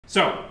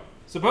So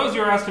suppose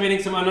you're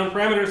estimating some unknown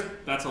parameters.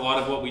 That's a lot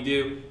of what we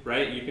do,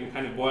 right? You can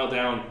kind of boil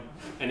down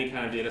any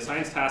kind of data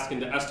science task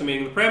into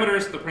estimating the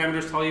parameters. The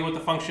parameters tell you what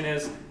the function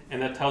is,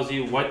 and that tells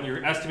you what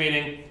you're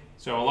estimating.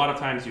 So a lot of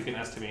times you can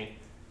estimate.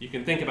 You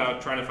can think about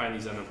trying to find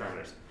these unknown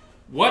parameters.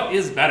 What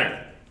is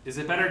better? Is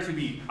it better to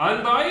be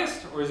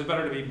unbiased, or is it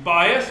better to be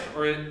biased,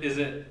 or is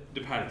it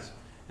depends?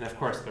 And of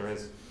course, there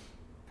is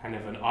kind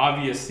of an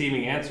obvious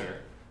seeming answer.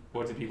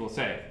 What did people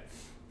say?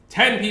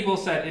 10 people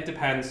said it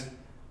depends.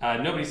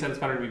 Nobody said it's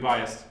better to be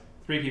biased.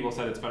 3 people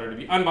said it's better to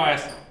be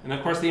unbiased. And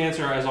of course, the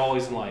answer, as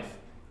always in life,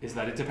 is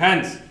that it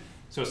depends.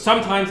 So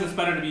sometimes it's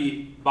better to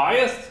be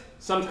biased.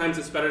 Sometimes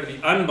it's better to be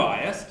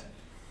unbiased.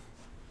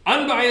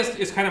 Unbiased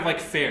is kind of like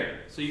fair.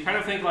 So you kind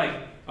of think like,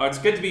 oh, it's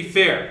good to be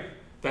fair.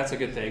 That's a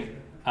good thing.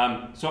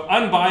 So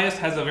unbiased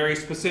has a very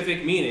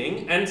specific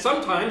meaning, and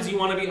sometimes you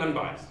want to be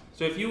unbiased.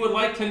 So if you would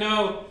like to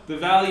know the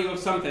value of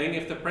something,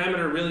 if the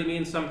parameter really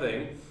means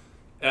something,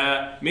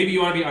 maybe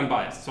you want to be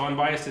unbiased. So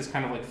unbiased is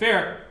kind of like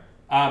fair,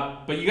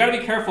 but you got to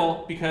be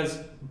careful because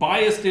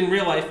biased in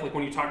real life, like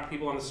when you talk to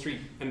people on the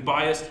street, and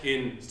biased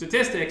in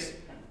statistics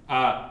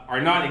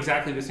are not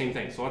exactly the same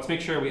thing. So let's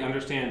make sure we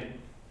understand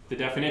the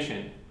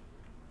definition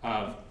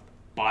of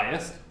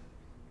biased.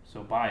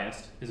 So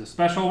biased is a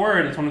special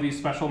word. It's one of these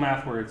special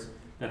math words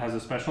that has a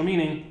special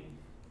meaning.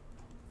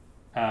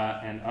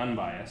 And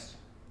unbiased.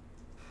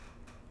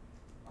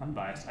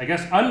 Unbiased. I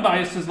guess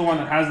unbiased is the one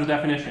that has the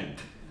definition.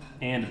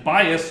 And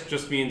biased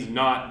just means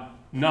not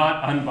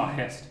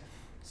unbiased.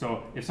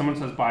 So if someone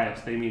says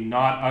biased, they mean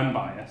not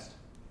unbiased.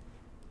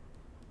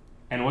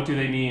 And what do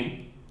they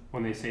mean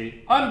when they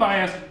say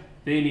unbiased?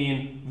 They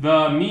mean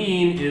the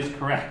mean is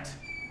correct.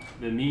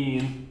 The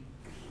mean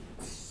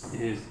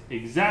is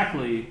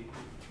exactly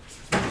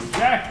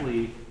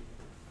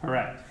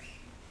correct.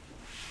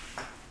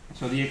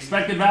 So the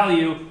expected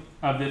value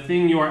of the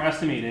thing you are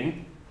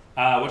estimating,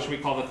 what should we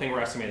call the thing we're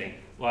estimating?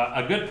 Well,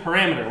 a good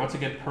parameter. What's a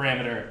good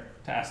parameter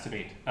to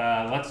estimate?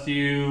 Let's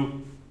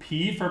do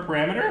p for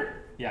parameter.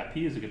 Yeah,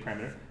 p is a good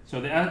parameter. So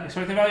the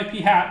expected value of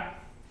p hat,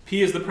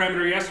 p is the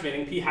parameter you're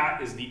estimating, p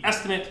hat is the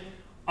estimate.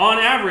 On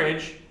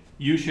average,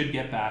 you should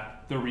get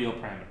back the real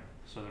parameter.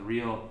 So the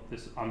real,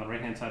 this on the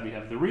right-hand side, we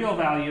have the real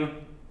value,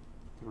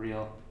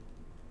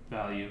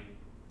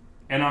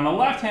 and on the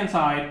left-hand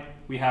side,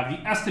 we have the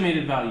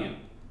estimated value,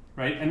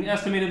 right? And the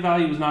estimated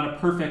value is not a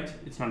perfect,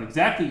 it's not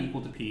exactly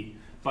equal to p,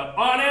 but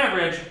on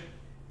average,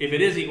 if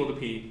it is equal to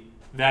p,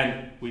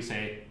 then we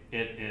say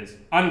it is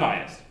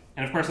unbiased.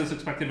 And of course, this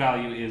expected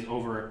value is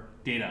over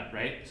data,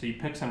 right? So you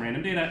pick some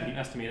random data and you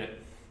estimate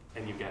it,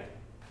 and you get,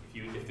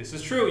 if this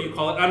is true, you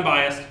call it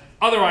unbiased.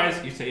 Otherwise,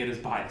 you say it is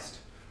biased.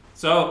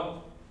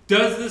 So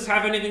does this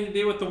have anything to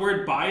do with the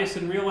word bias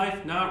in real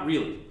life? Not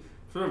really.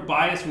 Sort of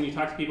bias when you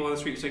talk to people on the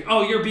street, you're saying,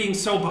 oh, you're being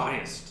so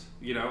biased.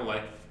 You know,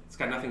 like, it's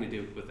got nothing to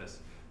do with this.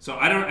 So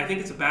I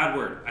think it's a bad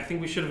word. I think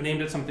we should have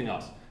named it something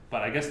else.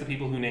 But I guess the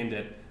people who named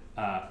it,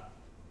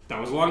 that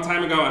was a long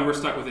time ago, and we're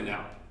stuck with it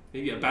now.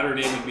 Maybe a better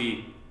name would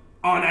be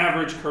on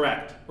average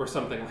correct, or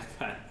something like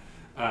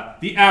that.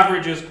 The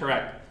average is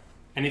correct.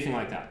 Anything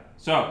like that.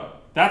 So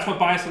that's what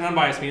biased and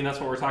unbiased mean. That's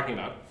what we're talking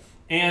about.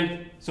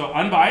 And so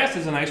unbiased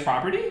is a nice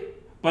property,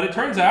 but it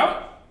turns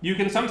out you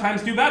can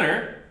sometimes do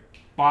better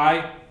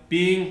by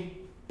being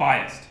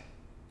biased.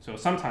 So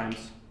sometimes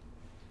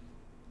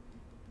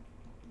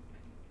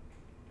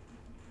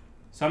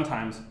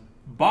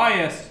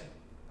biased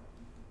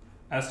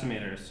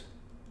estimators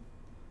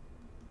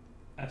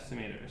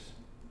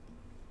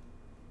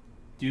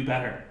do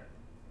better.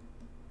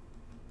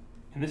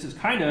 And this is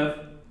kind of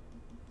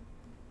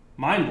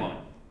mind-blowing.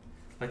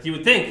 Like you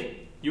would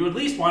think, you at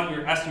least want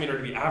your estimator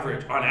to be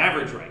average, on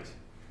average right.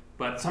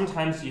 But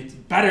sometimes it's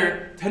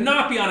better to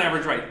not be on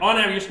average right. On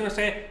average, you're just going to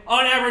say,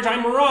 on average,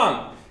 I'm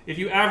wrong. If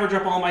you average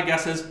up all my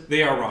guesses,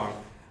 they are wrong.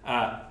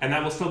 And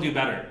that will still do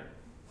better.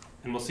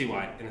 And we'll see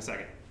why in a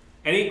second.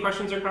 Any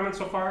questions or comments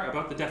so far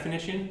about the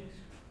definition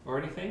or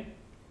anything?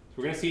 So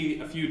we're going to see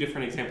a few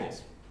different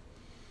examples.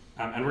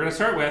 And we're going to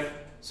start with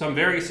some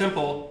very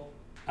simple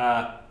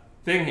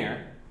thing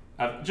here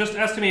of just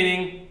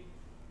estimating.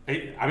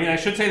 I mean, I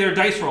should say they're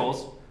dice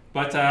rolls,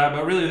 but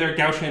really they're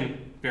Gaussian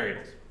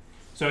variables.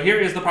 So here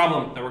is the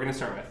problem that we're going to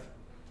start with.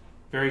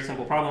 Very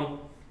simple problem.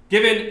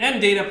 Given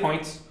n data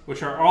points,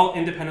 which are all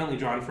independently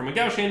drawn from a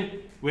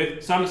Gaussian,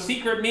 with some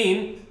secret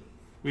mean,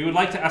 we would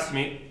like to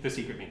estimate the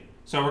secret mean.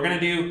 So we're going to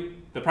do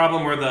the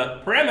problem where the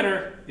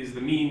parameter is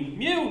the mean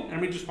mu, and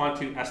we just want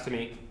to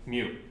estimate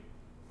mu.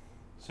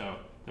 So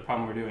the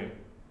problem we're doing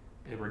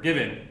is we're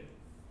given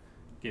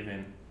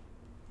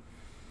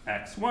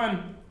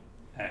x1,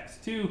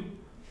 x2,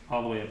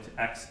 all the way up to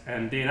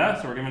xn data.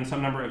 So we're given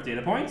some number of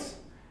data points.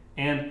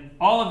 And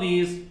all of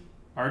these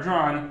are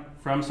drawn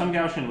from some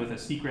Gaussian with a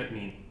secret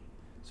mean.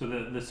 So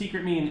the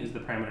secret mean is the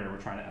parameter we're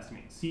trying to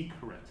estimate.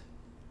 Secret.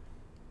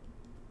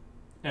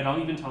 And I'll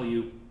even tell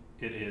you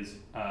it is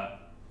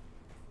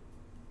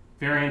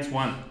variance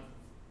 1.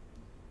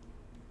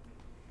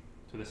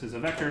 So this is a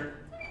vector,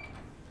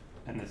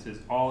 and this is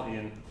all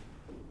in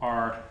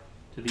r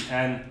to the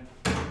n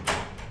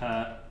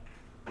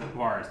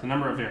vars, the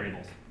number of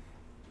variables.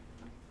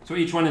 So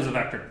each one is a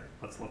vector.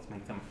 Let's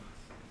make them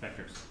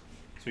vectors.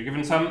 So you're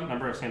given some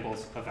number of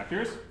samples of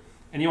vectors,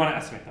 and you want to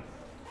estimate them.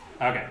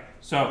 Okay,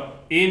 so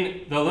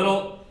in the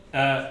little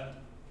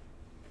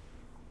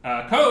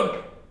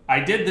code, I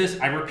did this,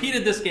 I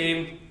repeated this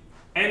game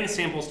n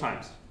samples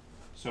times.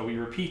 So we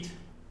repeat,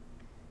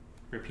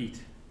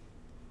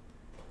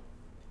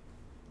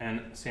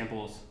 n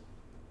samples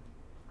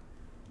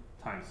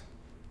times.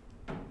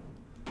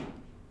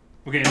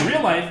 Okay, in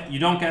real life, you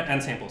don't get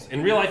n samples.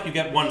 In real life, you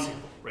get one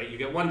sample, right? You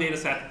get one data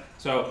set.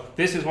 So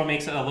this is what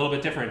makes it a little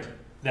bit different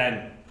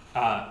than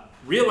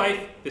real life.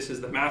 This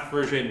is the math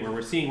version where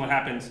we're seeing what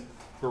happens.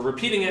 We're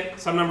repeating it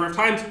some number of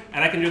times,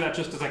 and I can do that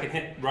just as I can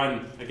hit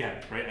run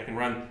again, right? I can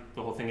run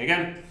the whole thing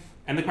again.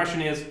 And the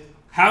question is,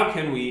 how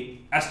can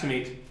we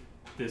estimate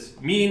this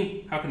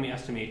mean? How can we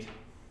estimate,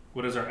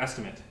 what is our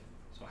estimate?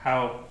 So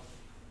how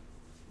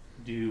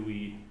do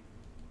we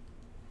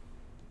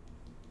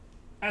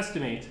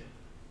estimate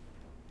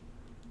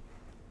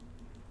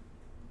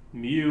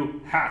mu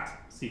hat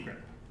secret,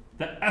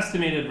 the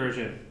estimated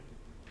version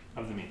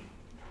of the mean?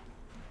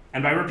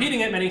 And by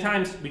repeating it many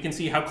times, we can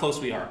see how close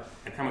we are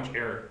and how much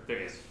error there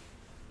is.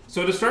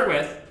 So to start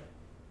with,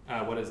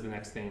 what is the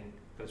next thing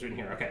that's written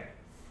here? Okay.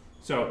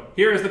 So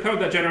here is the code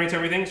that generates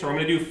everything. So I'm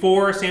going to do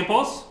 4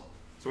 samples.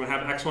 So I'm going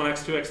to have x1,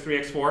 x2,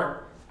 x3, x4.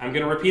 I'm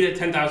going to repeat it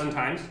 10,000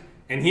 times.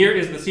 And here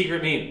is the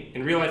secret mean.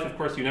 In real life, of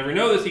course, you never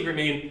know the secret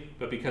mean,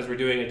 but because we're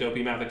doing a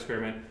dopey math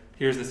experiment,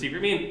 here's the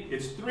secret mean.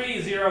 It's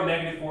 3, 0,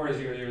 negative 4,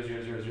 0, 0,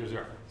 0, 0, 0,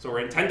 0. So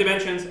we're in 10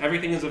 dimensions.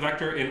 Everything is a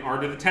vector in r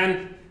to the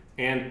 10.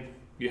 And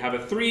you have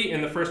a 3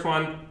 in the first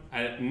one,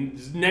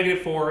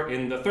 negative 4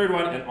 in the third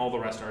one, and all the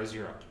rest are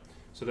 0.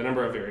 So the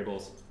number of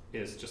variables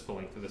is just the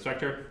length of this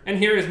vector. And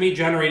here is me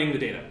generating the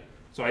data.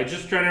 So I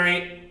just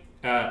generate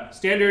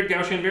standard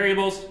Gaussian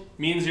variables,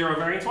 mean 0,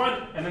 variance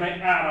 1, and then I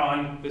add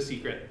on the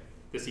secret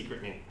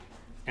mean.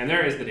 And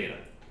there is the data.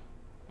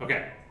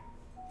 Okay.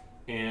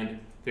 And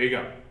there you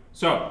go.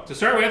 So to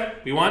start with,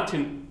 we want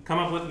to come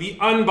up with the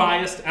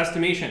unbiased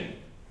estimation.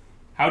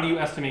 How do you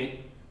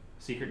estimate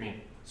secret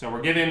mean? So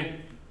we're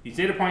given these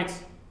data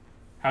points.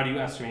 How do you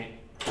estimate?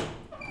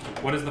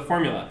 What is the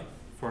formula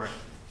for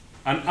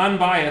an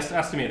unbiased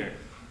estimator?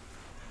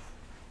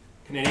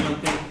 Can anyone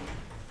think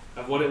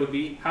of what it would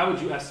be? How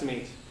would you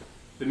estimate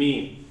the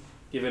mean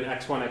given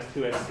x1,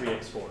 x2, x3,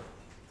 x4?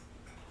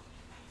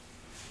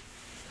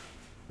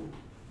 Divide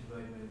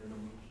by the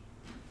numbers.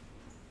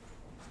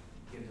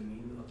 Get the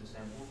mean of the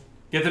sample.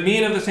 Get the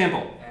mean of the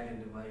sample. Add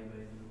and divide by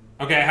the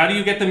numbers. Okay, how do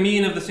you get the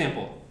mean of the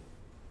sample?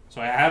 So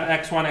I have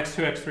x1,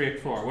 x2,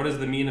 x3, x4. What does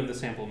the mean of the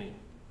sample mean?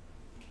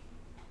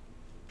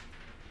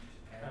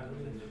 Add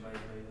and divide by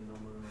the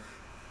number of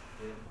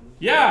data points.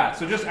 Yeah,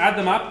 so just add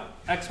them up.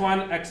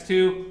 x1,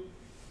 x2,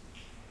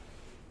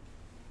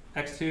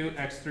 x2,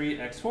 x3,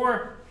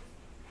 x4,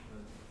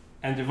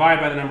 and divide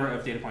by the number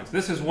of data points.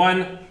 This is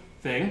one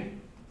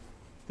thing.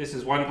 This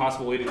is one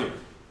possible way to do it.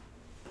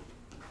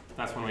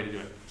 That's one way to do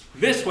it.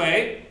 This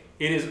way,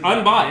 it is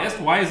unbiased.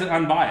 Why is it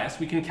unbiased?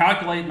 We can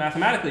calculate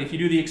mathematically if you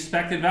do the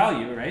expected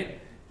value, right?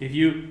 If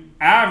you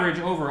average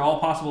over all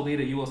possible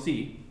data you will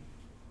see,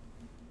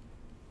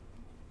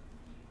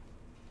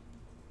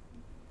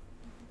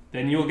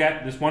 then you'll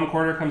get this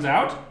 1/4 comes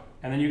out,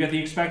 and then you get the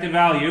expected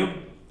value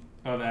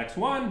of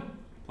x1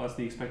 plus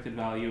the expected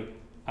value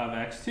of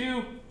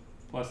x2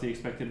 plus the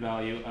expected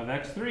value of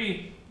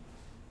x3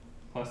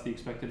 plus the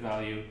expected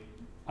value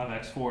of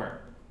x4.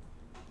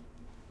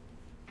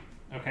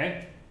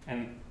 Okay?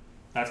 And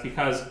that's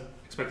because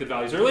expected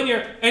values are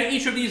linear, and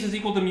each of these is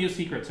equal to mu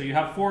secret. So you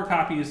have 4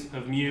 copies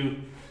of mu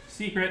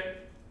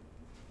secret,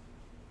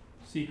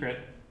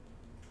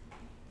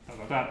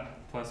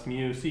 plus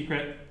mu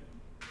secret.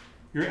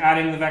 You're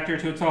adding the vector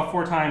to itself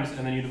 4 times,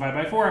 and then you divide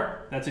by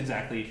 4. That's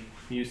exactly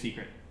mu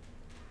secret.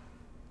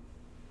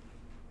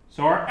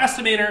 So our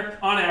estimator,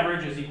 on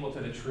average, is equal to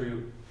the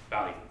true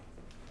value.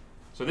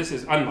 So this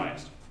is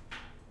unbiased.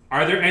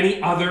 Are there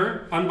any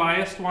other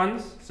unbiased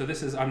ones? So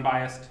this is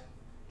unbiased,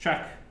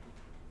 check.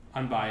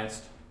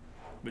 Unbiased,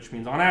 which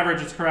means on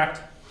average it's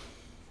correct.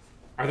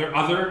 Are there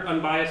other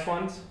unbiased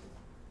ones?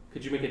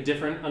 Could you make a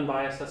different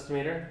unbiased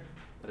estimator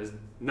that is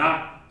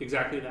not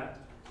exactly that?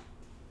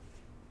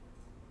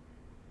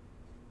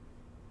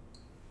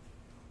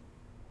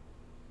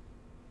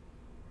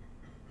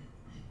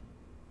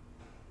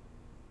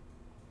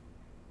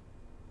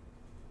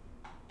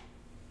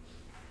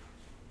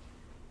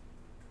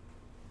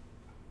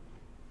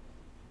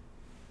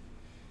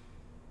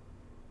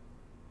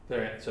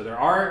 So there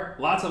are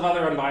lots of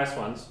other unbiased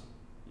ones.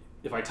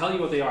 If I tell you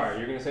what they are,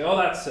 you're going to say, oh,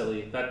 that's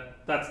silly.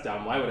 That's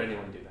dumb. Why would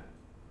anyone do that?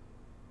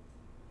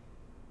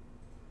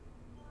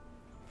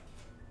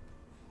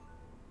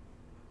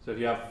 So if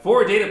you have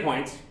 4 data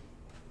points,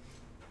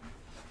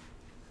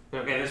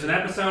 okay, there's an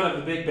episode of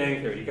The Big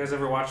Bang Theory. You guys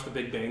ever watch The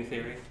Big Bang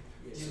Theory?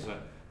 Yes.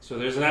 So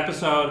there's an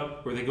episode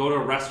where they go to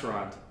a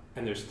restaurant,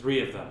 and there's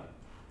 3 of them.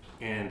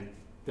 And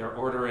they're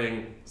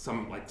ordering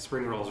some like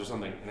spring rolls or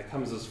something, and it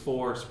comes as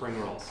 4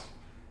 spring rolls.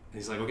 And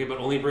he's like, okay, but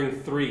only bring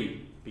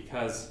 3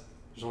 because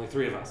There's only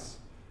 3 of us.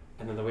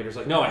 And then the waiter's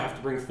like, no, I have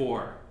to bring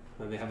 4. And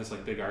then they have this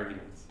like big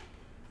argument.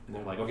 And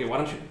they're like, okay, why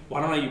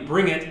don't you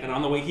bring it, and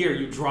on the way here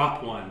you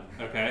drop 1,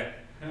 okay?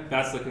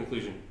 That's the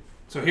conclusion.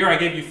 So here I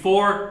gave you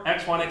 4,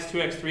 x1,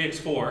 x2, x3,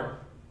 x4.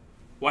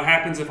 What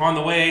happens if on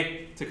the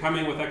way to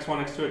coming with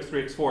x1, x2,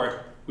 x3,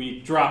 x4,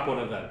 we drop one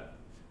of them?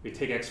 We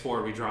take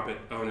x4, we drop it,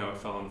 oh no, it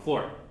fell on the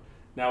floor.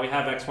 Now we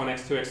have x1,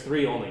 x2,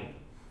 x3 only.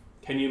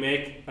 Can you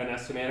make an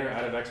estimator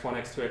out of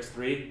x1, x2,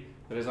 x3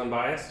 that is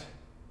unbiased?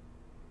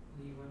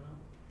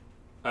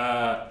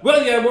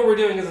 Well, yeah, what we're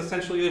doing is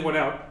essentially leave 1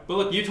 out. But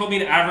look, you told me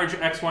to average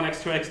x1,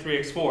 x2, x3,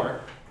 x4.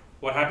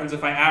 What happens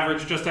if I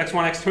average just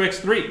x1, x2,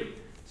 x3?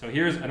 So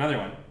here's another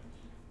one.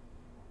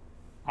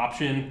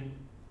 Option,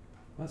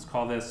 let's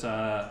call this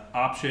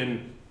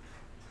option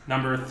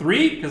number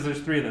 3, because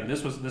there's 3 of them.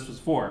 This was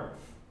 4.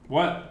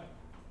 What?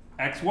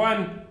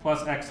 x1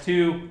 plus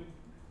x2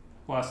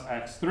 plus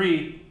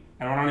x3,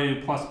 and I want to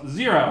do plus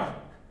 0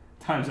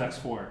 times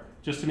x4,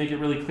 just to make it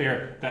really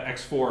clear that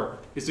x4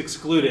 is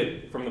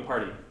excluded from the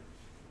party.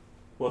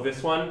 Will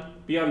this one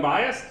be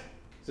unbiased?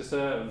 Is this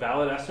a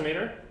valid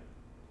estimator?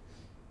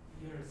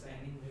 You're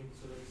assigning weight,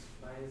 so it's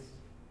biased.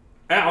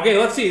 Okay,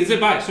 let's see. Is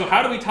it biased? So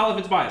how do we tell if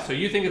it's biased? So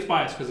you think it's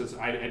biased because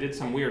I did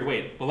some weird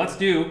weight. But let's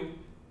do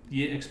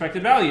the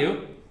expected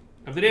value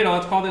of the data.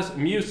 Let's call this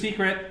mu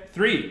secret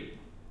 3.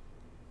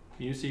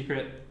 Mu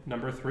secret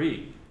number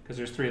 3, because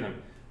there's 3 of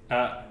them.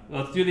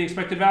 Let's do the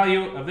expected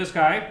value of this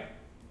guy.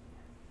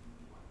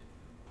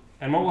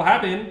 And what will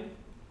happen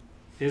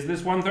is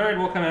this 1/3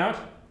 will come out.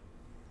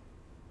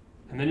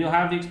 And then you'll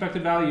have the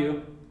expected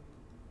value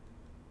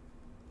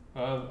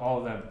of all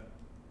of them.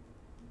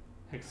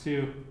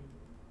 x2,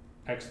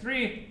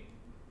 x3.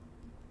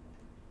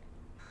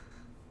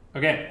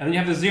 Okay, and then you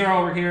have the 0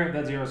 over here.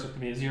 That 0 is going to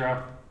be a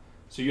 0.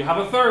 So you have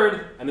a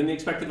 1/3, and then the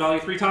expected value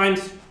 3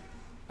 times.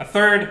 A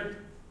 1/3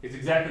 is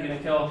exactly going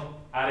to kill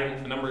adding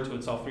a number to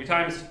itself 3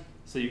 times.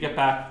 So you get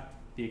back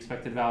the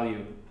expected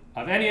value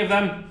of any of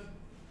them,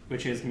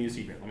 which is mu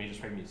secret. Let me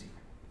just write mu secret.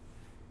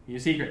 Mu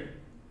secret.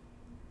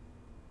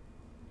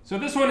 So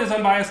this one is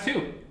unbiased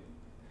too.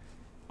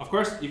 Of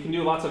course, you can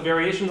do lots of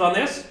variations on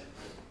this.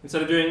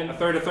 Instead of doing a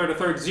 1/3, a 1/3, a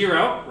 1/3,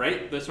 0,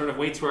 right? The sort of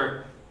weights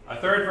were a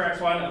 1/3 for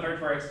x1, a 1/3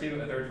 for x2, a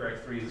 1/3 for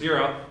x3,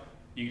 0.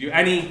 You can do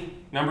any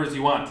numbers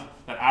you want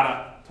that add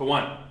up to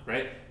 1,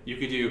 right? You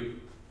could do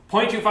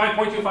 0.25,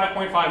 0.25,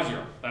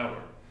 0.50. That would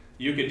work.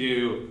 You could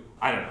do,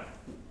 I don't know,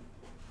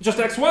 just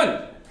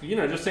x1. You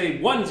know, just say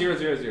 1, 0,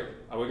 0, 0.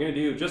 We're going to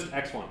do just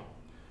x1.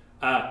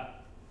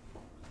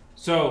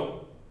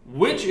 So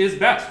which is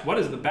best? What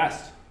is the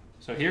best?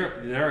 So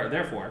here,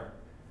 therefore,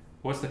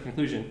 what's the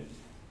conclusion?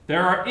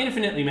 There are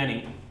infinitely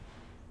many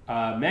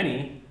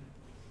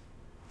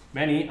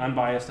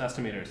unbiased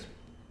estimators.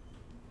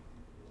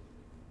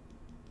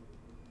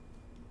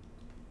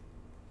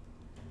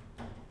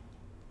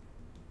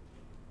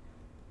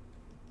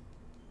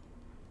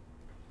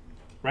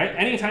 Right?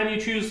 Anytime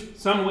you choose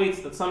some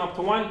weights that sum up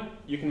to 1,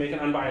 you can make an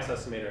unbiased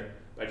estimator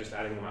by just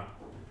adding them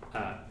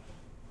up.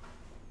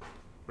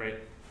 Right?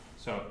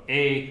 So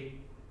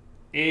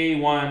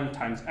A1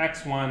 times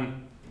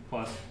x1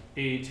 plus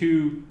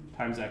A2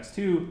 times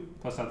x2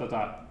 plus dot dot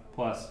dot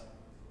plus,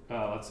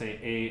 let's say,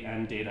 A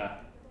n data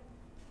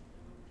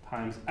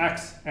times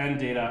x n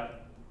data.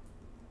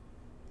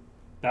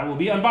 That will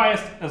be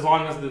unbiased as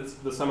long as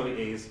the sum of the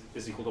a's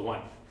is equal to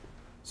 1.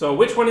 So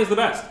which one is the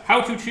best?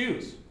 How to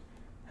choose?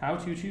 How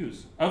to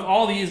choose? Of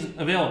all these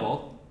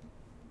available,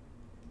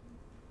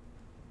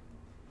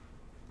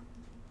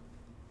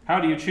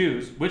 how do you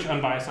choose which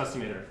unbiased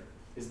estimator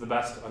is the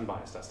best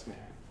unbiased estimator?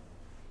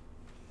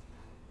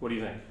 What do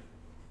you think?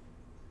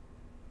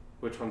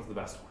 Which one's the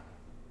best one?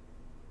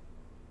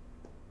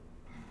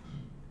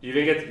 You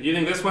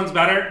think this one's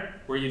better,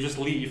 where you just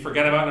leave, you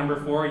forget about number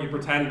 4, you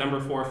pretend number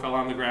 4 fell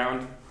on the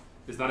ground?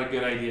 Is that a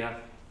good idea?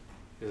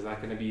 Is that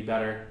going to be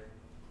better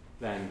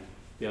than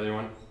the other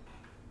one?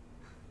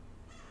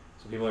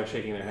 So people are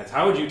shaking their heads.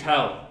 How would you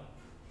tell?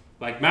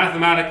 Like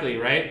mathematically,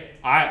 right?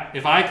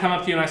 If I come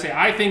up to you and I say,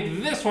 I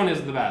think this one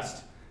is the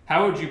best,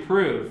 how would you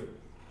prove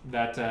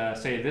that,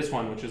 say, this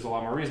one, which is a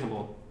lot more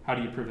reasonable, how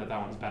do you prove that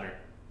that one's better?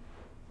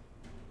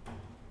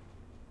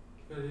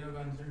 Because you're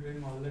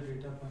considering all the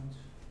data points.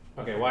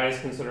 Okay, why is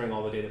considering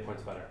all the data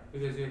points better?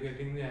 Because you're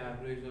getting the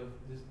average of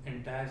this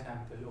entire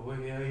sample. Over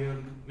here,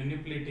 you're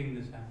manipulating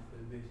the sample,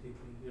 basically.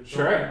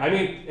 Sure. I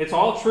mean, it's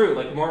all true,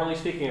 like morally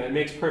speaking, and it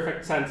makes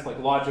perfect sense, like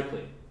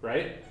logically,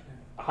 right?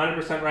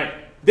 100% right.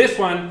 This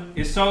one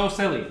is so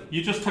silly.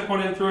 You just took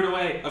one and threw it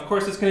away. Of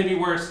course, it's going to be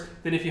worse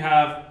than if you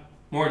have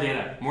more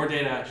data. More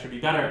data should be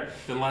better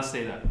than less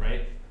data,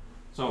 right?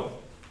 So,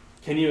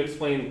 can you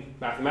explain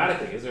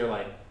mathematically? Is there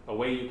like a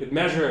way you could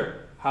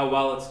measure how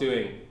well it's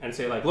doing and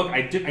say like, look,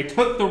 I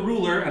took the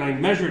ruler and I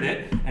measured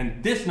it,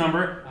 and this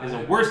number is a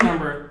worse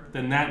number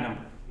than that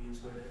number.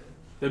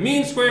 The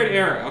mean squared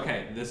error.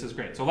 Okay, this is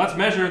great. So let's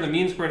measure the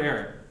mean squared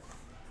error.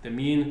 The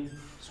mean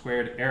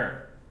squared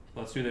error.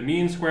 Let's do the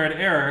mean squared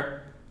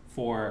error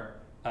for,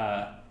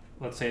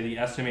 let's say, the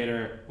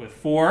estimator with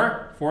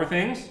four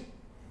things.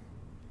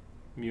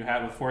 mu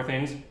hat with 4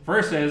 things,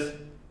 versus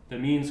the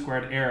mean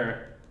squared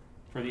error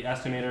for the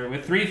estimator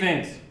with 3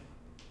 things.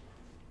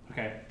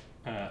 Okay,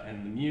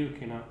 and the mu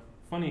came out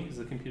funny because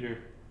the computer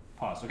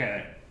paused.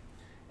 Okay,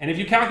 and if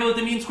you calculate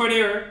the mean squared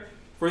error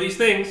for these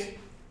things,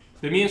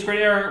 the mean squared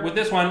error with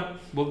this one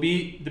will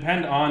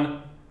depend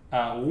on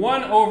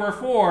 1 over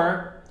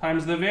 4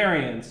 times the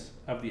variance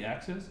of the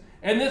x's,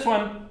 and this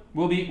one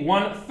will be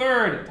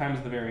 1/3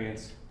 times the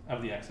variance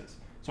of the x's.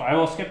 So I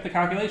will skip the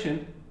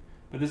calculation,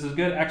 but this is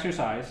good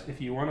exercise if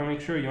you want to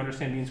make sure you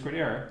understand mean squared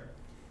error.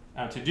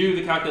 To do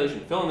the calculation,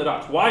 fill in the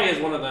dots. Why is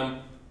one of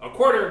them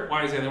 1/4?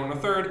 Why is the other one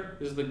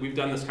 1/3? We've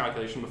done this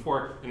calculation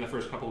before in the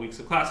first couple of weeks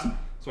of class,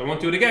 so I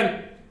won't do it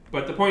again.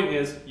 But the point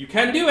is, you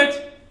can do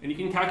it, and you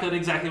can calculate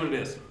exactly what it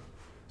is.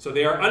 So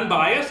they are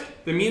unbiased.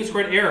 The mean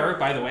squared error,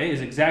 by the way,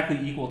 is exactly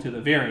equal to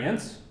the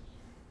variance,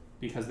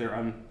 because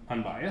they're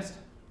unbiased.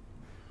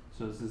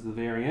 So this is the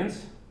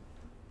variance.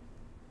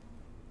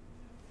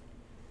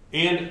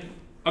 And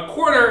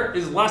 1/4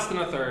 is less than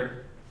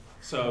 1/3,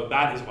 so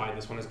that is why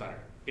this one is better.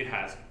 It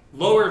has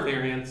lower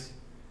variance.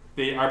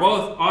 They are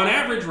both on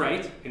average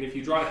right, and if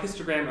you draw a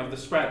histogram of the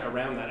spread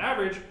around that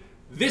average,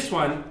 this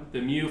one, the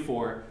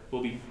mu4,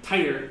 will be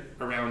tighter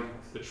around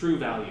the true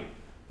value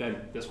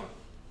than this one.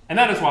 And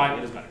that is why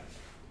it is better.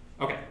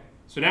 Okay,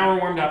 so now we're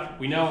warmed up.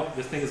 We know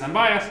this thing is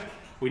unbiased.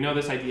 We know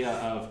this idea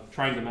of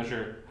trying to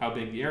measure how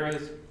big the error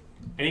is.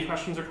 Any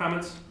questions or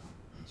comments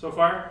so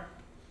far?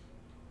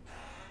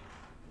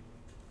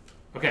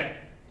 Okay.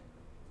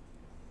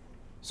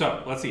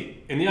 So let's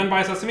see. In the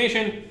unbiased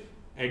estimation,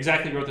 I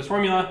exactly wrote this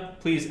formula.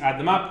 Please add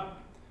them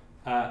up.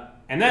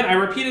 And then I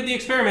repeated the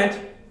experiment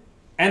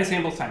n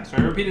samples times. So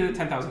I repeated it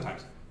 10,000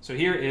 times. So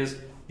here is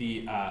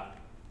the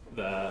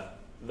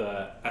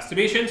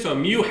estimation. So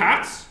mu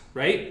hats,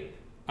 right?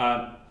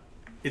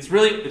 It's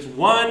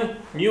 1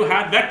 mu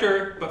hat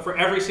vector, but for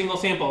every single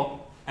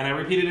sample, and I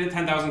repeated it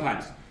 10,000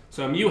 times.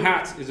 So mu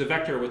hats is a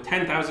vector with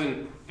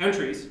 10,000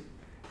 entries,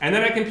 and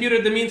then I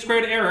computed the mean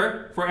squared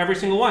error for every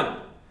single one.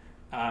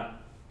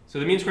 So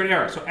the mean squared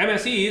error. So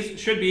MSEs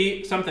should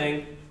be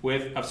something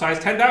of size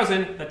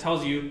 10,000 that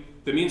tells you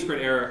the mean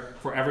squared error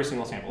for every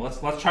single sample.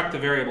 Let's check the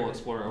variable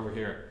explorer over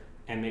here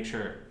and make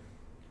sure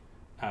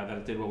that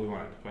it did what we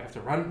wanted. Do I have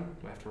to run?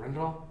 Do I have to run it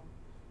all?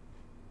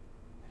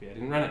 Maybe I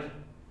didn't run it.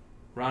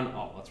 Run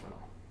all. Let's run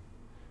all.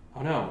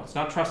 Oh no, it's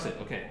not trusted.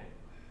 Okay.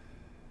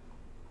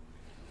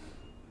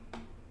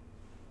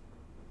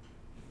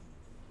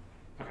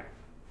 Okay.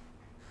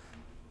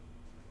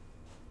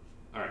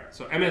 All right.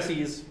 So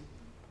MSEs.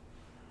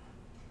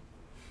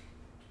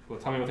 Well,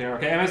 tell me what they are.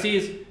 Okay.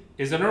 MSEs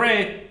is an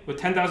array with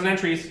 10,000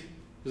 entries.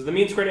 This is the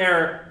mean squared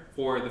error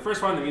for the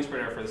first one, the mean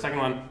squared error for the second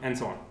one, and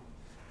so on.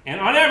 And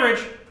on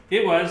average,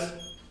 it was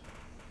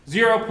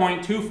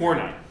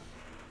 0.249.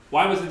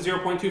 Why was it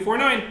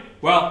 0.249?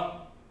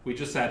 Well, we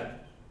just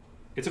said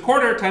it's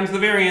 1/4 times the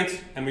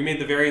variance, and we made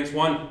the variance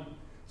 1.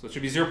 So it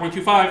should be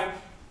 0.25.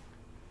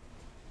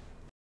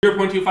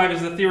 0.25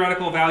 is the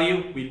theoretical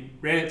value. We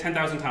ran it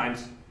 10,000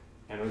 times,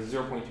 and it was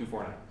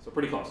 0.249. So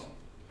pretty close.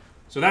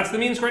 So that's the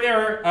mean squared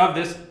error of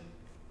this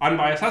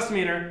unbiased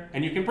estimator,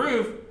 and you can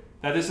prove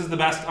that this is the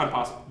best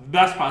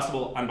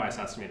possible unbiased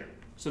estimator.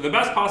 So the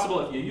best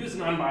possible, if you use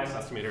an unbiased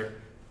estimator,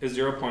 is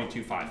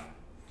 0.25.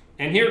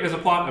 And here is a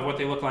plot of what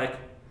they look like.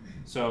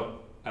 So,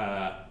 oh,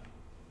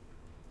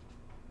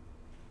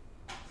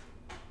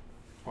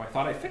 I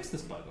thought I fixed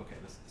this bug. Okay,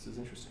 this is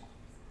interesting.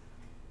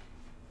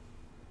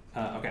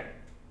 Okay,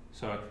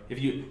 so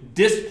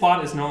dist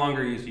plot is no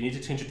longer used. You need to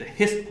change it to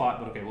hist plot,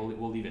 but okay,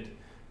 we'll leave it.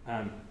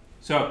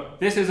 So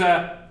this is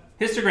a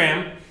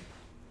histogram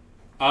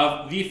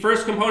of the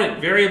first component,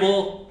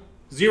 variable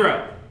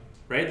 0,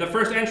 right? The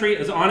first entry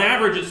is on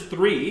average is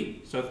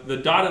 3, so the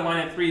dotted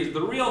line at 3 is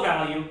the real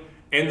value,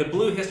 and the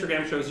blue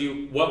histogram shows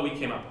you what we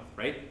came up with,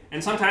 right?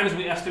 And sometimes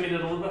we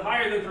estimated a little bit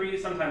higher than 3,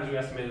 sometimes we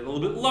estimated a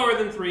little bit lower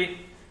than 3.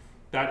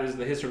 That is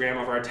the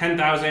histogram of our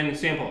 10,000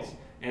 samples.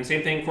 And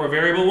same thing for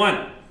variable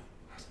 1.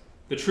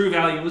 The true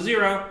value was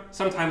 0,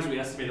 sometimes we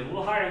estimated a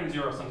little higher than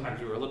 0,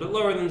 sometimes we were a little bit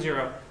lower than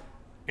 0,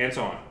 and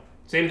so on.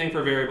 Same thing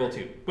for variable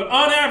 2. But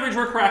on average,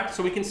 we're correct.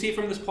 So we can see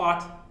from this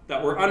plot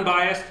that we're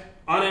unbiased.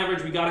 On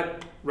average, we got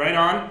it right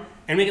on.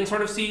 And we can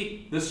sort of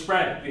see the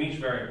spread in each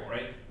variable,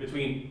 right?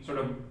 Between sort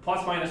of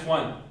plus minus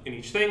 1 in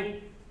each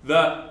thing.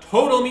 The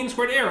total mean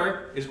squared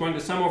error is going to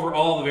sum over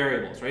all the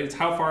variables, right? It's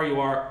how far you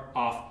are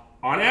off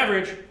on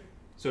average.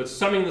 So it's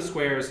summing the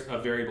squares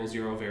of variable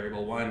 0,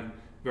 variable 1,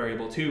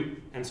 variable 2,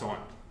 and so on.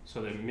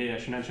 So then maybe I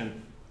should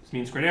mention this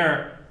mean squared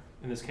error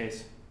in this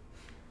case.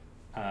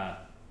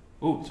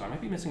 So I might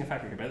be missing a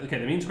factor here, but okay,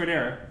 the mean squared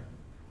error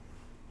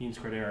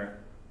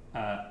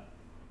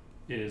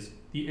is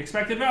the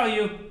expected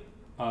value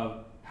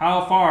of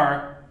how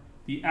far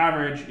the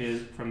average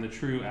is from the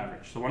true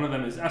average. So one of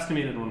them is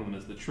estimated, one of them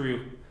is the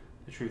true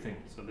thing.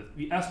 So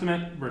the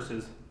estimate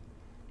versus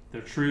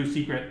the true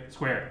secret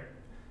squared.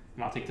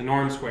 And I'll take the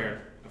norm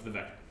squared of the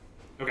vector.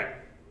 Okay,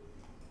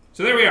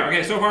 so there we are.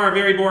 Okay, so far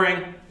very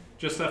boring,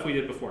 just stuff we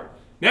did before.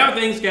 Now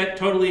things get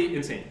totally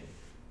insane,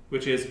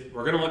 which is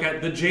we're going to look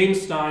at the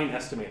James-Stein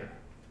estimator.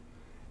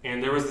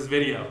 and there was this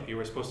video you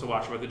were supposed to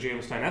watch about the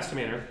James-Stein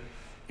estimator,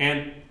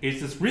 and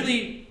it's this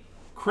really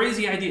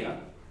crazy idea,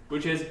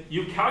 which is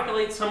you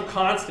calculate some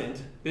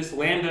constant, this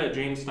lambda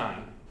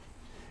James-Stein,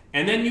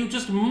 and then you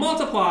just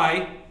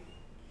multiply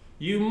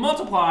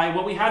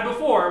what we had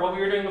before, what we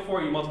were doing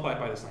before, you multiply it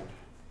by this lambda.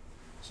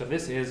 So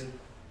this is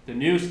the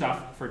new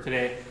stuff for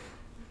today,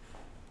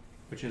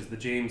 which is the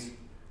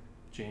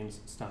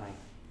James-Stein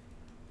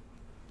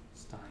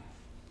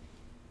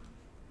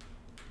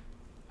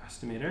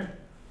estimator.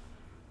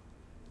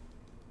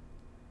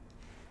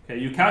 Okay,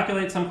 you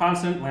calculate some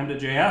constant, lambda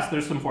JS,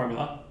 there's some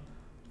formula.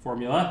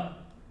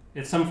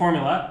 It's some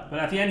formula, but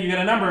at the end you get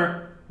a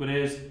number that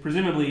is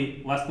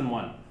presumably less than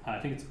 1. I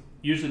think it's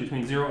usually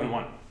between 0 and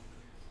 1.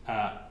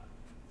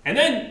 And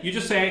then you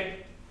just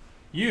say,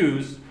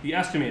 use the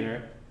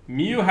estimator,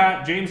 mu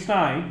hat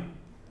James-Stein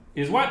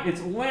is what?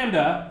 It's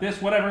lambda,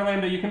 this whatever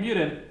lambda you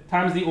computed,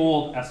 times the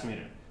old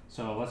estimator.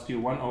 So let's do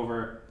 1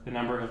 over the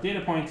number of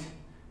data points,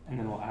 and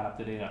then we'll add up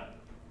the data.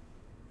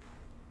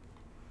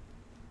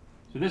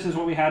 So this is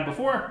what we had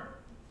before,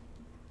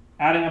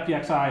 adding up the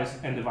xi's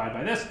and divide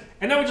by this.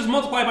 And then we just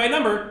multiply by a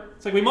number.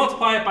 It's like we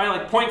multiply it by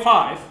like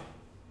 0.5.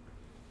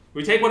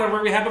 We take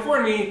whatever we had before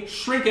and we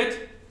shrink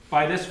it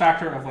by this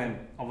factor of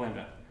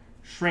lambda.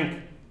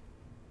 Shrink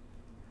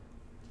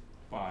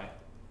by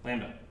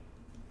lambda.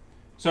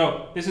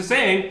 So this is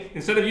saying,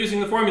 instead of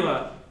using the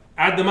formula,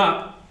 add them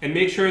up and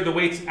make sure the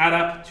weights add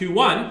up to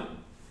 1.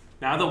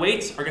 Now the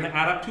weights are going to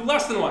add up to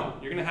less than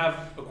 1. You're going to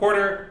have a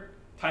quarter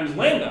times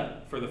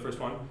lambda for the first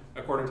one,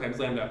 a quarter times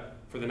lambda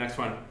for the next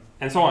one,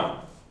 and so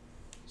on.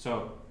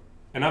 So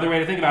another way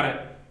to think about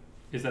it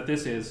is that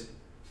this is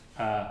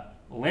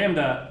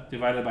lambda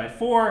divided by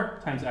 4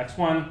 times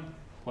x1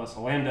 plus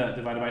lambda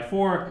divided by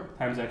 4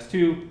 times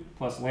x2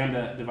 plus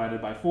lambda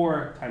divided by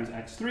 4 times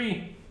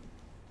x3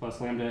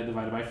 plus lambda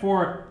divided by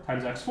 4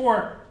 times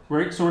x4.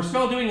 So we're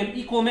still doing an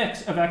equal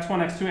mix of x1,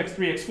 x2,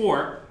 x3,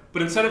 x4,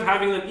 but instead of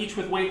having them each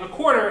with weight a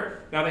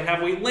quarter, now they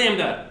have weight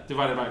lambda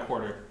divided by a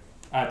quarter,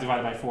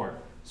 divided by 4.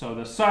 So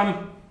the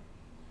sum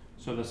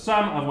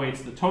of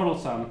weights, the total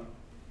sum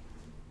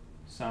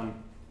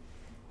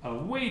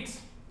of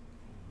weights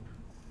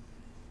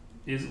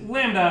is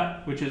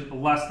lambda, which is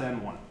less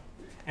than 1.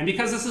 And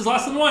because this is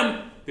less than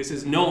 1, this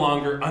is no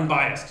longer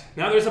unbiased.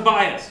 Now there's a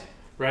bias,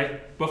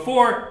 right?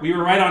 Before, we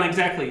were right on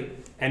exactly,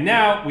 and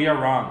now we are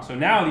wrong. So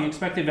now the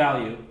expected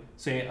value,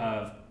 say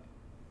of,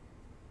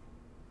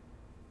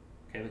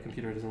 okay, the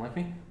computer doesn't like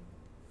me.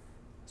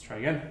 Let's try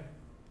again.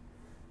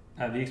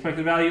 The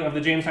expected value of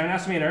the James-Stein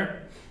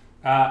estimator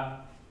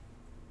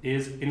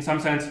is, in some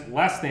sense,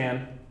 less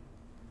than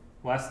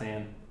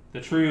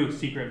the true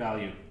secret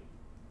value.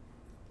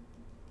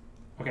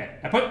 Okay,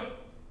 I put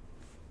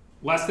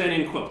less than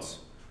in quotes.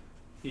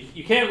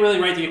 You can't really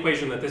write the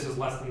equation that this is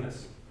less than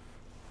this.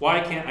 Why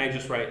can't I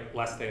just write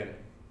less than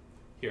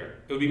here?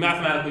 It would be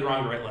mathematically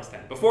wrong to write less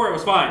than. Before it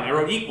was fine. I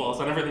wrote equals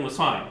and everything was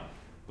fine.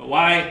 But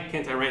why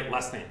can't I write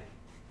less than?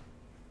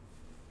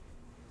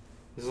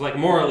 This is like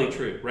morally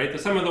true, right? The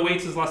sum of the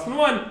weights is less than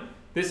 1.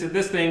 This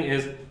thing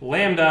is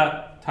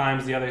lambda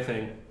times the other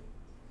thing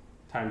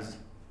times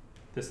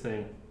this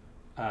thing,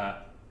 the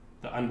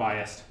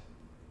unbiased.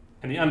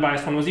 And the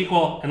unbiased one was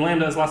equal, and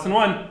lambda is less than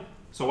 1.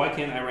 So why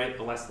can't I write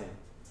the less than?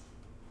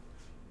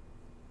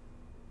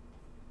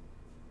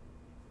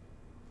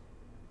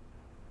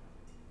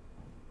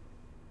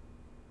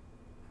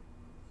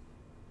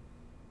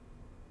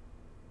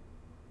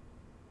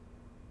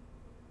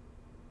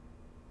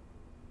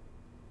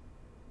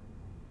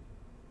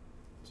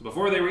 So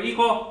before they were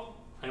equal,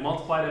 I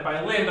multiplied it by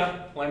a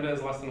lambda. Lambda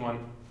is less than 1.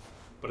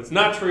 But it's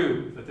not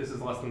true that this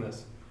is less than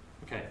this.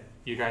 Okay,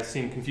 you guys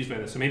seem confused by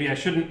this. So maybe I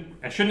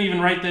shouldn't even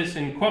write this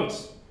in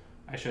quotes.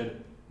 I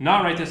should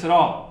not write this at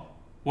all.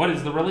 What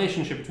is the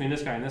relationship between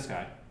this guy and this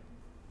guy?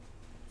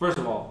 First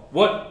of all,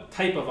 what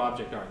type of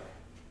object are they?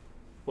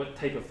 What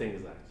type of thing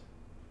is that?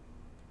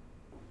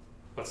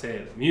 Let's say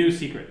it's mu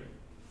secret.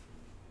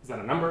 Is that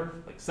a number?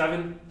 Like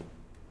 7?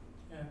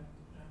 Yeah.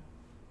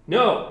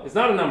 No, it's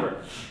not a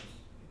number.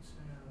 It's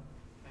an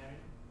array.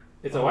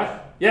 It's a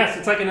what? Yes,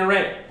 it's like an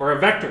array or a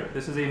vector.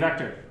 This is a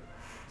vector.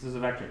 This is a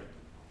vector.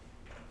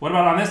 What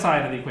about on this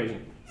side of the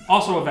equation?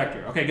 Also a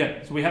vector. Okay,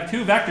 good. So we have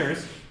two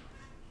vectors,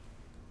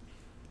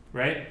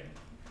 right?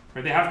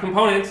 They have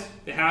components.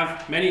 They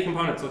have many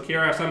components. Look, here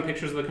are some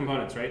pictures of the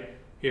components, right?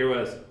 Here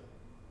was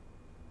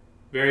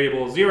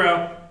variable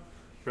 0,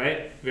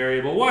 right?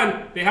 Variable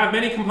 1. They have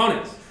many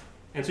components.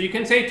 And so you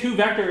can say two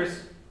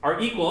vectors are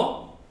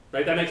equal,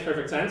 right? That makes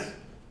perfect sense.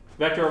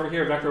 Vector over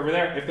here, vector over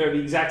there. If they're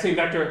the exact same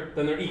vector,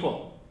 then they're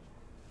equal.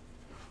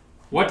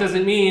 What does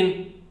it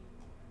mean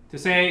to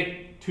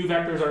say two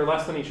vectors are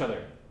less than each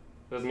other?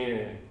 Doesn't mean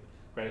anything,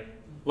 right?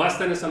 Less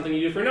than is something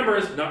you do for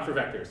numbers, not for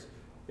vectors.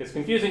 It's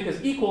confusing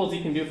because equals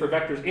you can do for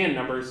vectors and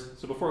numbers.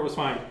 So before it was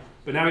fine,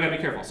 but now we gotta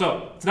be careful.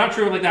 So it's not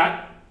true like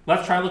that.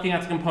 Let's try looking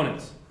at the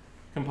components.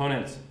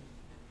 Components.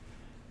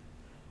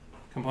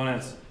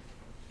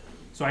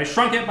 So I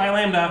shrunk it by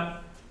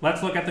lambda.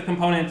 Let's look at the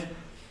component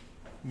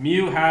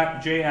mu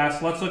hat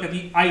js. Let's look at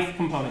the ith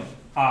component,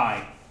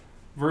 I.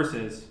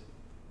 versus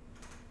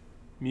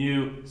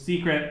mu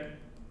secret,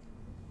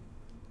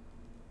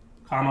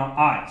 comma,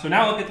 I. So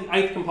now look at the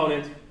ith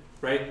component,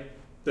 right?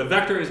 The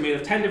vector is made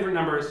of 10 different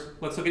numbers.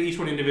 Let's look at each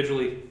one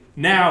individually.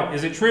 Now,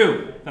 is it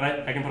true that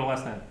I can put a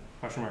less than?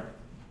 Question mark.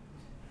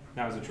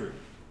 Now, is it true?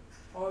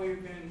 Or you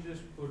can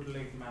just put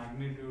like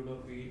magnitude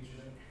of each.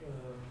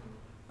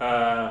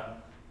 So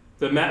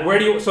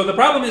the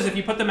problem is if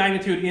you put the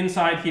magnitude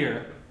inside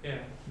here, Yeah.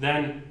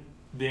 then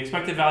the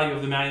expected value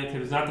of the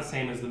magnitude is not the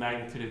same as the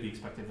magnitude of the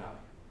expected value.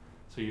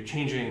 So you're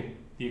changing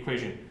the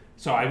equation.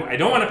 So I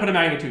don't want to put a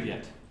magnitude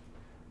yet.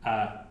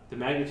 The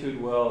magnitude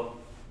will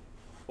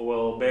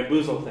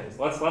bamboozle things.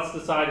 Let's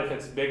decide if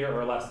it's bigger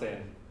or less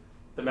than.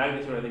 The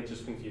magnitude, I think,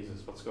 just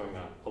confuses what's going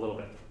on a little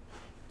bit.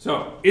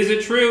 So is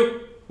it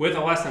true with a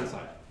less than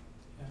sign?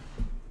 Yeah.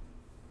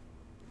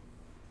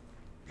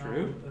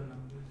 True? The numbers.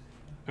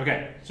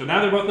 Okay, so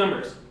now they're both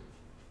numbers.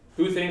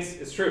 Who thinks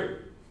it's true?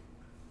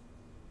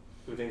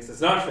 Who thinks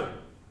it's not true?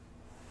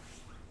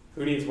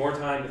 Who needs more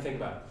time to think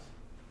about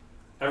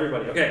it?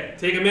 Everybody. Okay,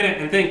 take a minute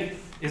and think.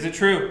 Is it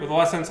true with a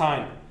less than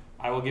sign?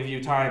 I will give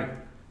you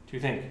time to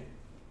think.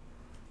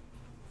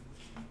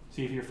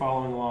 See if you're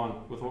following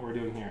along with what we're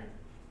doing here.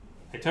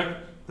 I took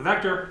the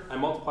vector, I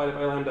multiplied it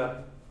by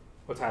lambda.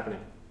 What's happening?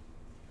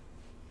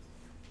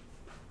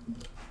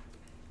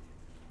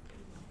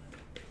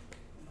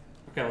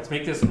 Okay, let's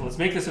make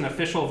this an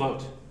official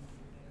vote.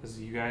 Because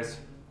you guys.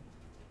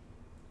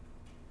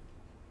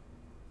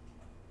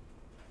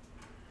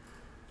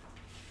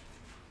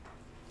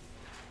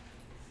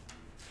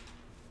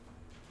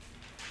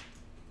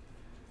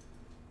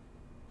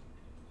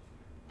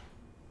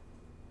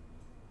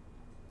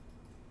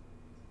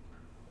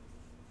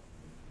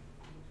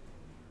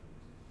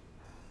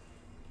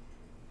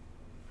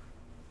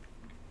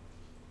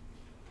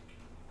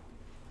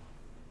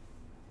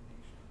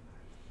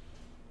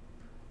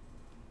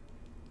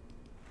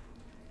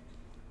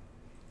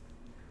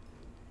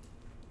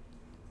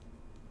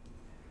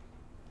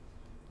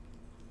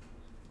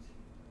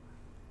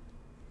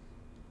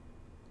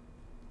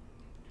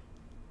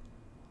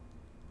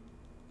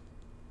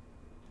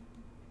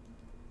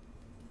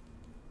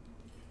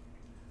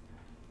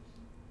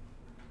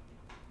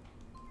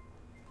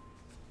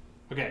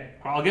 Okay,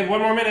 I'll give one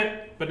more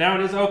minute, but now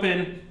it is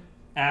open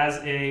as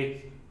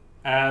a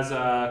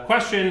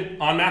question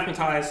on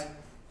Mathematize.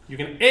 You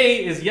can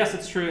A is yes,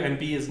 it's true, and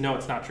B is no,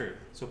 it's not true.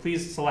 So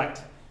please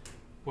select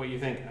what you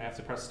think. I have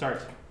to press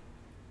start.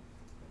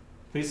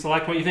 Please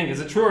select what you think. Is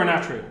it true or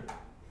not true?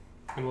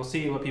 And we'll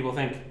see what people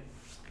think.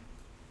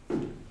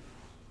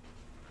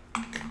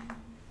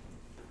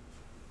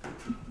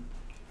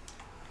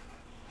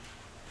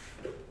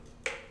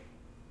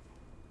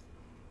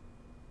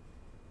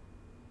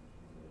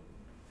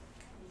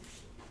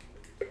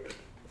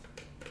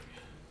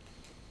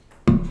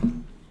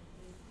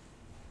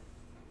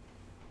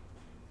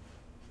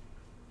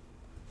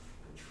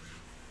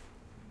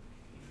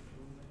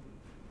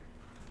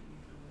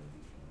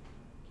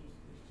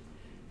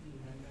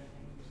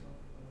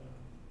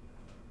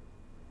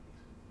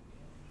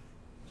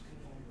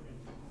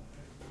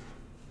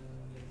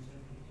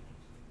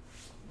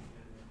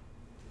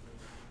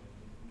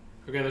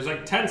 Okay, there's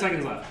like 10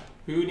 seconds left.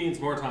 Who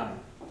needs more time?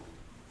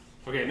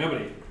 Okay,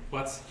 nobody.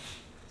 Let's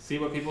see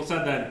what people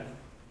said then.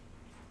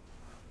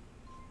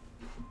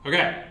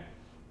 Okay.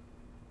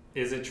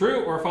 Is it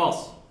true or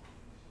false?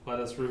 Let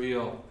us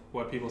reveal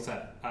what people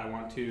said. I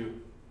want to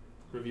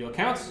reveal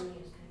counts.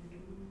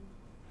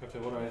 Okay,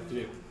 what do I have to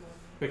do?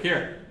 Click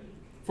here.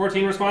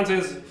 14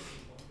 responses.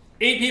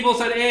 8 people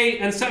said A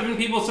and 7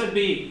 people said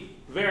B.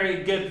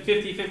 Very good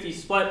 50-50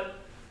 split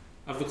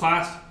of the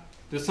class.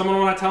 Does someone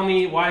want to tell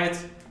me why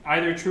it's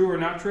either true or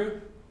not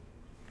true?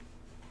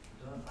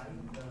 The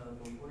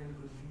component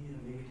could be a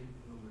negative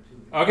number too.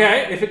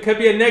 Okay, if it could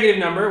be a negative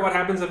number, what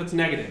happens if it's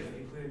negative?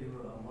 If we're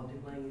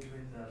multiplying it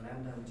with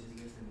lambda, which is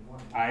less than 1.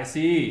 I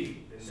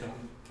see. Then,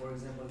 for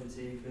example, let's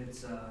say if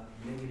it's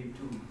negative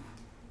 2,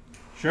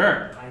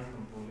 Sure. ith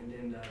component,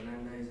 and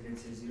lambda is,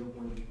 let's say,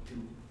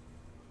 0.2,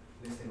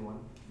 less than 1,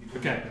 between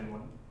Okay. less than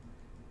 1,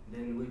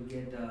 then we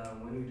get,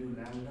 when we do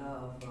lambda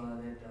of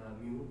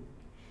that mu,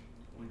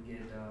 we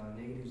get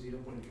negative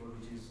 0.4,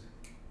 which is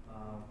a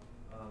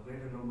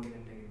greater number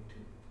than negative 2.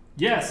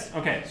 Yes,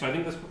 okay, so I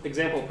think this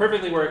example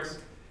perfectly works.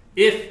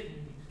 If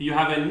you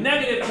have a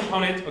negative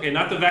component, okay,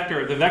 not the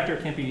vector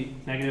can't be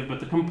negative, but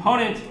the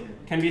component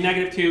can be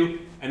negative 2,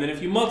 and then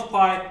if you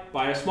multiply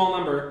by a small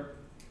number,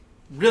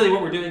 really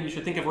what we're doing, you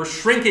should think of, we're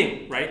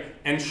shrinking, right?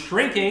 And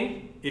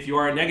shrinking, if you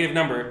are a negative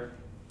number,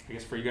 I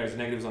guess for you guys,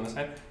 negatives on this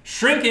side,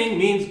 shrinking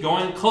means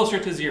going closer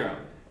to 0.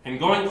 And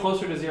going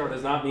closer to 0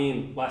 does not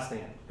mean less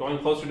than. Going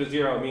closer to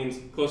 0 means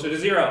closer to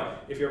 0.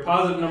 If you're a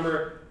positive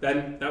number,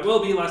 then that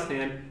will be less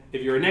than.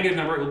 If you're a negative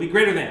number, it will be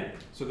greater than.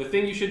 So the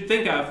thing you should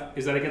think of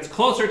is that it gets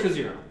closer to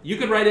 0. You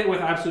could write it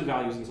with absolute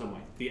values in some way.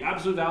 The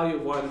absolute value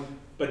of 1,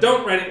 but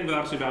don't write it with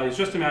absolute values.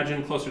 Just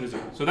imagine closer to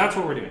 0. So that's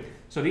what we're doing.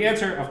 So the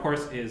answer, of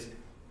course, is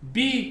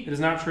B. It is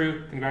not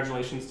true.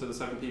 Congratulations to the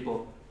 7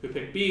 people who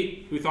picked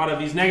B, who thought of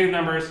these negative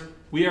numbers.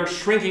 We are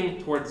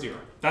shrinking towards 0.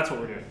 That's what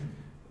we're doing.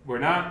 we're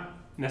not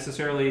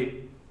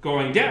necessarily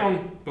going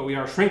down, but we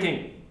are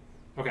shrinking.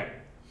 Okay,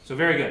 so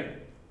very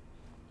good.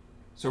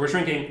 So we're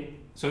shrinking.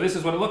 So this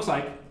is what it looks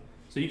like.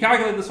 So you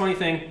calculate this funny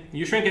thing,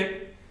 you shrink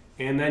it,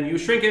 and then you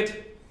shrink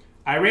it.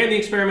 I ran the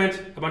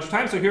experiment a bunch of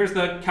times, so here's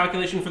the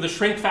calculation for the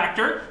shrink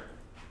factor,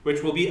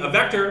 which will be a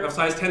vector of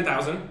size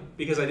 10,000,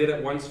 because I did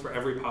it once for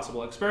every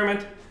possible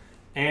experiment.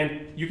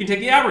 And you can take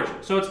the average.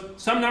 So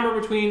it's some number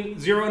between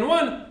 0 and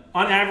 1.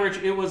 On average,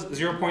 it was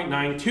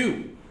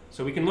 0.92.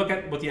 So we can look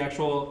at what the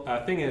actual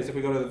thing is if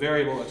we go to the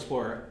variable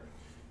explorer.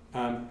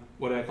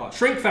 What do I call it?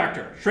 Shrink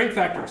factor. Shrink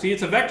factor. See,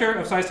 it's a vector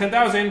of size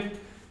 10,000.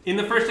 In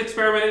the first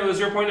experiment, it was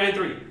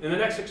 0.93. In the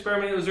next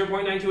experiment, it was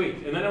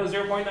 0.928. And then it was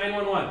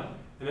 0.911.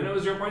 And then it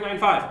was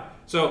 0.95.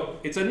 So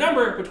it's a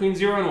number between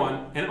 0 and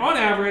 1. And on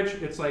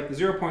average, it's like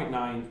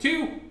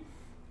 0.92.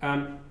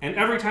 And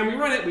every time we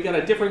run it, we get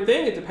a different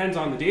thing. It depends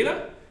on the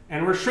data.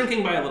 And we're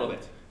shrinking by a little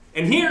bit.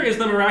 And here is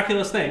the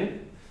miraculous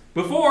thing.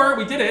 Before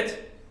we did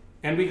it,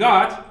 and we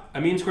got a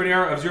mean squared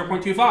error of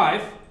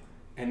 0.25.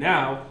 And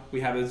now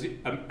we have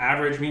an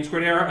average mean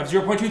squared error of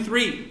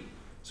 0.23.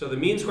 So the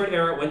mean squared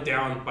error went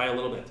down by a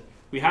little bit.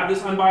 We have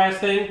this unbiased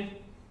thing.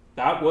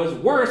 That was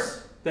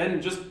worse than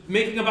just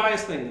making a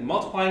biased thing and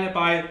multiplying it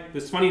by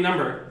this funny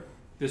number,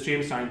 this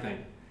James Stein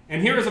thing.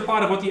 And here is a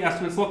plot of what the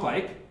estimates look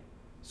like.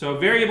 So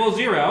variable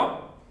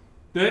 0,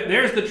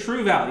 there's the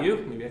true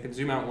value. Maybe I can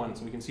zoom out one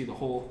so we can see the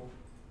whole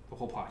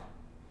plot.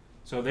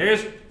 So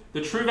there's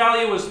the true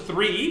value was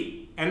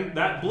 3, and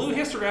that blue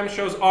histogram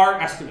shows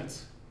our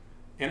estimates.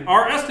 And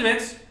our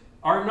estimates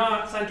are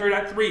not centered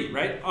at 3,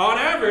 right? On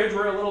average,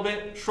 we're a little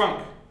bit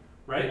shrunk,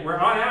 right?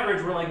 On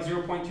average, we're like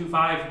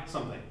 0.25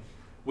 something.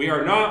 We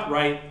are not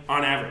right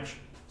on average.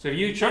 So if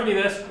you showed me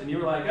this and you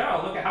were like,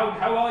 oh, look at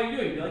how well are you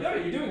doing? You'd be like, oh,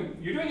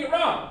 you're doing it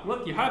wrong.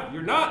 Look,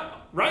 you're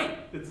not right.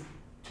 It's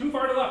too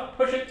far to the left.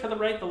 Push it to the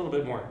right a little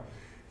bit more.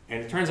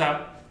 And it turns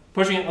out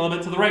pushing it a little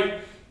bit to the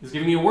right is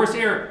giving you a worse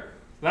error.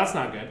 That's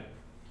not good.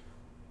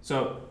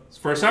 So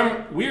for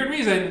some weird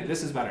reason,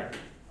 this is better.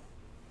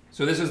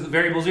 So this is the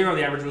variable 0,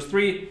 the average was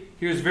 3.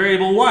 Here's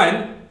variable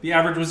 1, the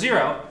average was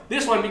 0.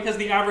 This one, because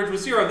the average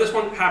was 0, this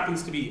one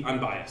happens to be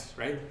unbiased,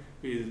 right?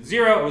 It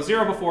was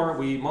 0 before,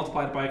 we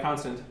multiplied it by a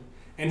constant.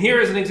 And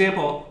here is an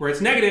example where it's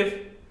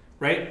negative,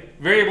 right?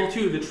 Variable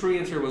 2, the true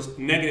answer was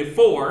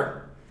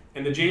 -4,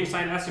 and the James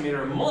Stein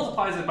estimator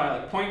multiplies it by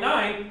like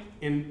 0.9.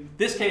 In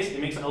this case,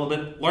 it makes it a little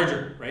bit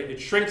larger, right? It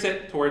shrinks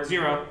it towards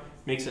 0,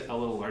 makes it a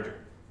little larger.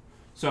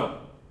 So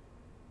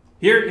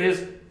here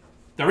is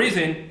the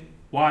reason.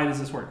 Why does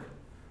this work?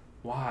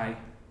 Why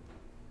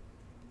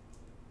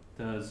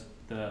does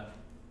the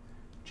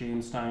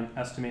James Stein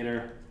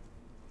estimator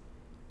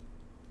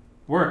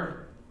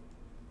work?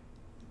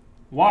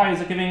 Why is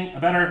it giving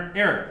a better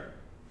error?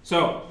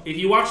 So if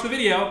you watch the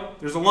video,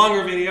 there's a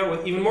longer video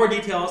with even more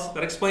details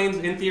that explains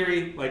in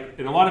theory, like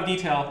in a lot of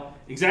detail,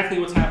 exactly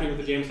what's happening with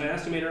the James Stein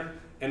estimator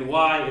and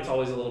why it's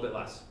always a little bit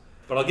less.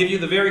 But I'll give you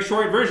the very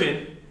short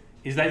version,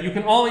 is that you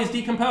can always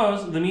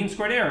decompose the mean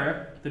squared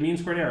error. The mean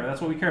squared error,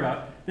 that's what we care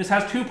about. This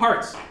has 2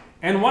 parts.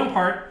 And one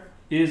part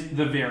is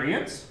the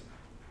variance,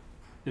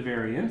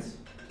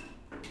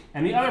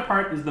 and the other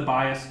part is the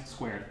bias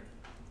squared,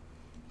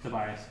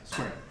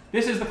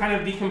 This is the kind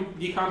of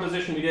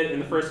decomposition we did in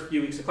the first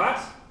few weeks of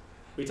class.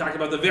 We talked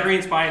about the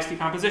variance bias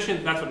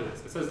decomposition. That's what it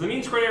is. It says the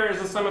mean squared error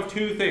is the sum of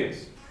 2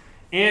 things.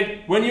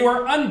 And when you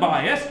are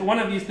unbiased, one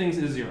of these things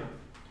is 0.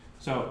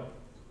 So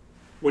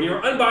when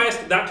you're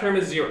unbiased, that term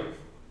is 0.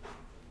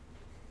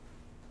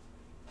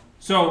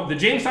 So the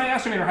James Stein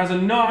estimator has a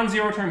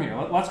non-zero term here.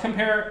 Let's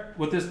compare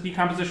what this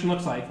decomposition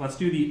looks like. Let's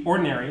do the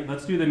ordinary.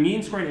 Let's do the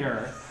mean squared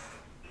error.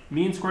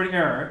 Mean squared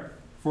error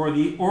for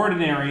the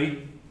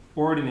ordinary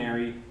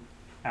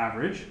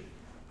average.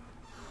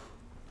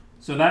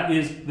 So that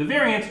is the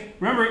variance.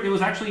 Remember, it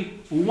was actually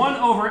 1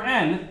 over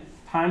n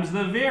times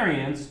the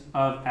variance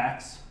of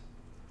x.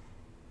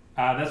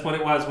 That's what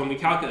it was when we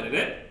calculated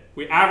it.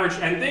 We averaged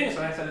n things,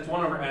 so I said it's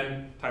 1 over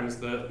n times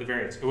the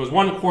variance. It was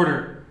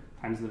 1/4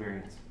 times the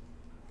variance.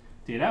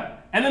 Data.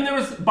 And then there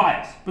was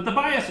bias, but the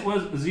bias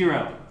was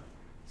 0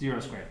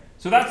 squared.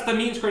 So that's the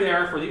mean squared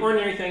error for the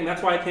ordinary thing.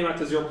 That's why it came out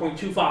to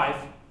 0.25,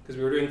 because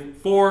we were doing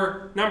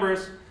 4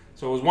 numbers,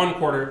 so it was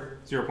 1/4,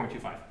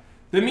 0.25.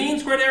 The mean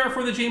squared error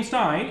for the James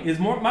Stein is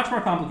much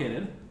more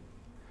complicated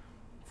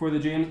for the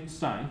James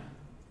Stein,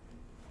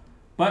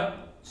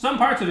 but some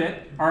parts of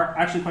it are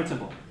actually quite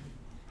simple.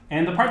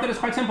 And the part that is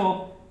quite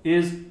simple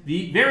is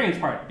the variance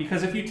part,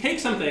 because if you take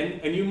something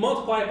and you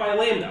multiply it by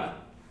lambda,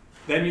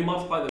 then you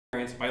multiply the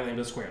variance by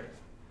lambda squared.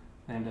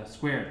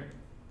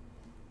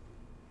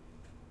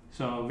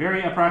 So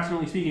very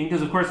approximately speaking,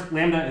 because of course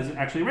lambda is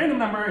actually a random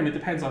number and it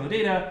depends on the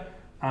data,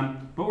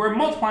 but we're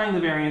multiplying the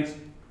variance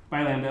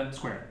by lambda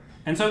squared.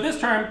 And so this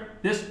term,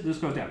 this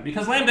goes down.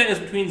 Because lambda is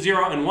between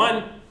 0 and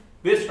 1,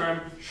 this term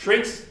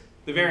shrinks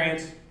the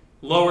variance,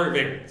 lower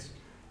variance.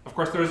 Of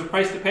course, there's a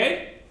price to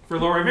pay for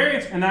lower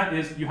variance, and that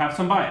is you have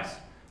some bias.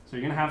 So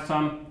you're going to have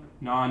some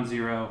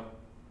non-zero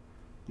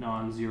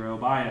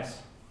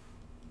bias.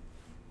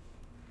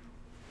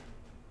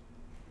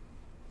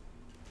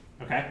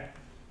 Okay?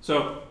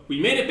 So we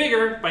made it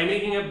bigger by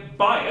making it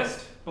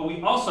biased, but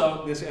we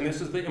also, and this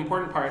is the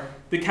important part,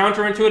 the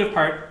counterintuitive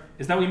part,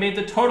 is that we made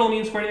the total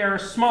mean squared error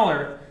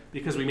smaller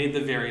because we made the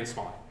variance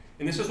smaller.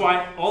 And this is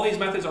why all these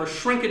methods are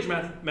shrinkage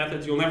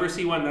methods. You'll never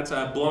see one that's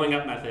a blowing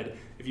up method.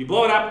 If you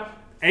blow it up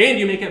and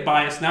you make it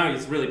biased, now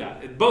it's really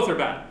bad. Both are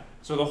bad.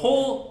 So the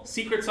whole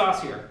secret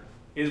sauce here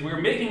is we're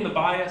making the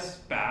bias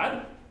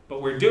bad,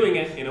 but we're doing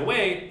it in a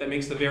way that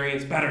makes the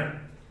variance better.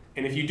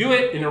 And if you do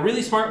it in a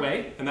really smart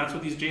way, and that's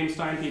what these James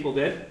Stein people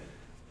did,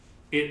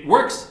 it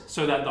works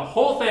so that the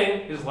whole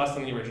thing is less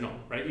than the original,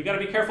 right? You got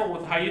to be careful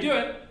with how you do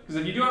it, because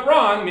if you do it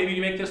wrong, maybe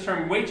you make this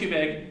term way too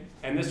big,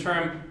 and this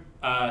term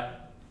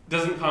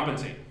doesn't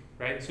compensate,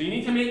 right? So you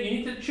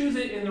need to choose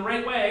it in the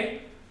right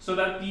way so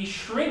that the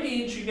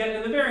shrinkage you get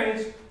in the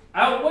variance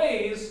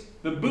outweighs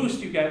the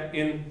boost you get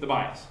in the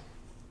bias.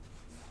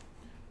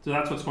 So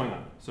that's what's going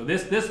on. So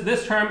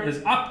this term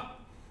is up.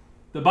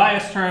 The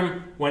bias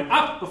term went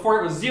up before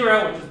it was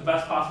 0, which is the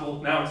best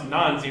possible. Now it's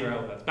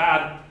non-zero. That's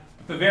bad.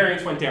 The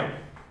variance went down.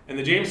 And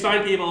the James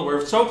Stein people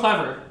were so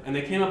clever, and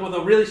they came up with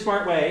a really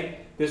smart way,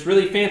 this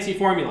really fancy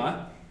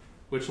formula,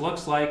 which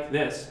looks like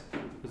this.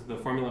 Is the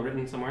formula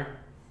written somewhere?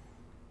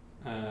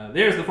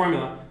 There's the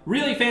formula.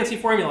 Really fancy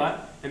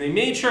formula, and they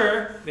made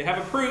sure they have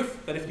a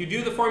proof that if you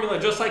do the formula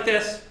just like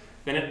this,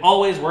 then it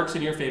always works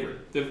in your favor.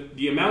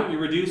 The amount you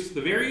reduce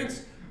the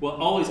variance will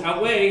always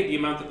outweigh the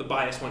amount that the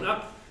bias went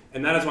up,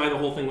 and that is why the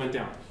whole thing went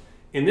down.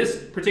 In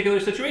this particular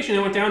situation, it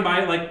went down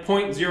by like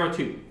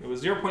 0.02. It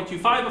was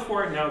 0.25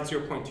 before, now it's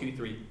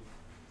 0.23.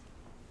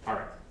 All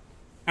right.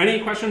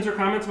 Any questions or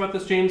comments about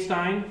this James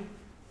Stein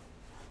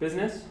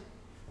business?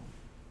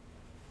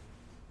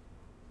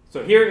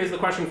 So here is the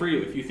question for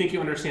you, if you think you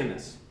understand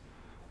this.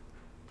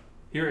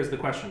 Here is the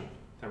question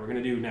that we're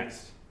going to do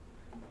next.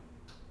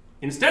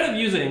 Instead of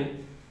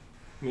using,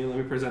 let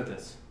me present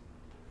this.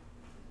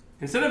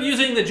 Instead of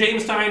using the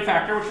James Stein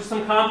factor, which is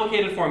some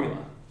complicated formula,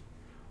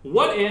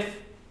 what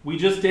if we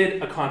just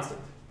did a constant?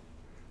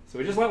 So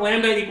we just let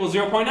lambda equal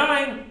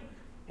 0.9,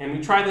 and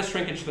we try this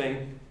shrinkage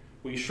thing.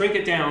 We shrink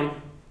it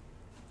down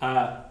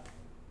by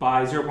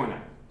 0.9.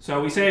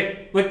 So we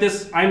say, look,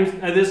 this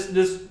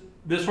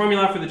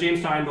formula for the James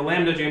Stein, the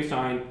lambda James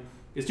Stein,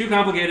 is too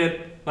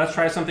complicated. Let's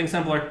try something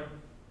simpler.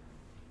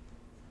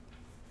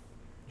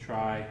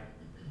 Try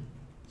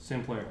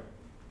simpler.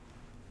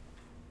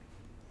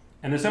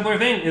 And the simpler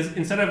thing is,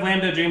 instead of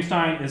lambda James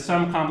Stein is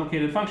some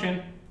complicated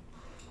function,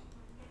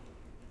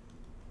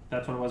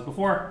 that's what it was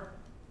before.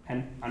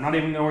 And I'm not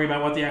even going to worry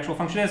about what the actual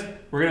function is.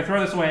 We're going to throw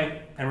this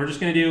away, and we're just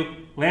going to do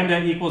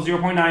lambda equals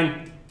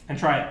 0.9 and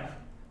try it.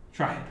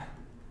 Try it.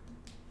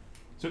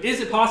 So is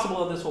it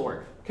possible that this will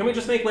work? Can we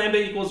just make lambda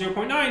equals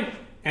 0.9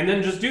 and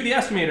then just do the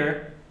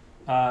estimator?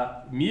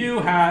 Mu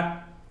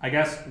hat, I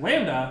guess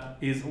lambda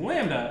is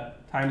lambda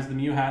times the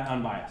mu hat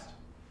unbiased.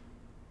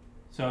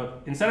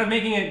 So instead of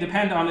making it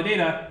depend on the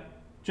data,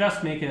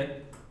 just make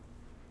it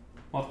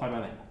multiply by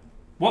lambda.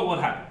 What would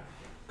happen?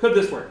 Could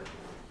this work?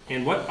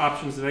 And what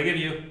options did I give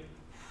you?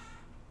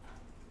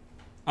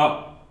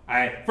 Oh,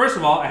 first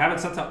of all, I haven't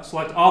set to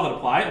select all that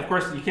apply. Of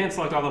course, you can't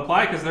select all that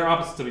apply because they're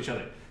opposites of each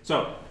other.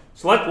 So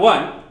select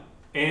one,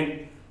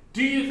 and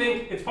do you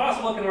think it's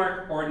possible it can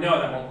work, or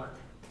no, that won't work?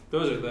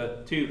 Those are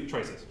the two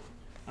choices.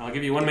 I'll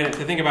give you 1 minute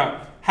to think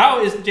about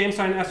how is the James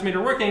Stein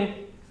estimator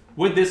working?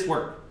 Would this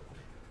work?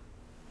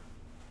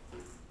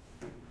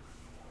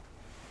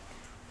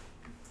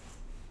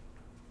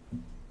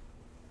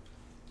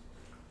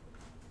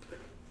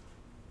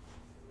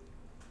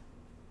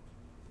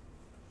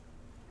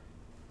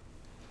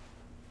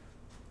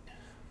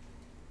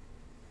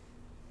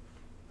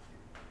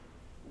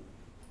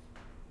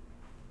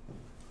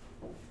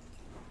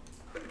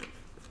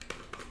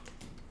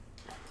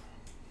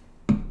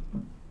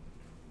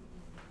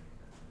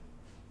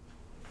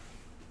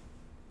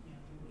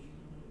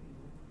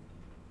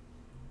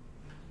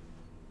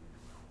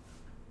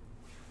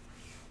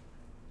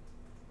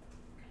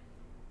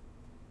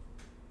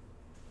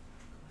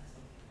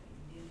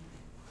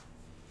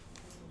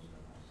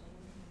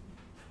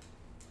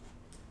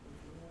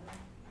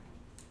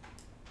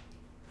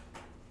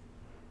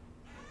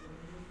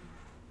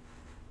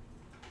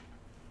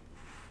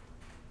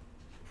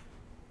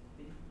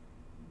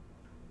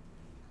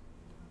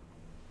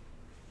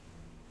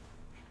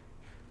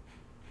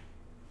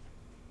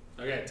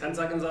 Okay, 10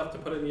 seconds left to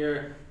put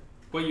in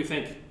what you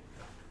think.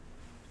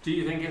 Do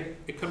you think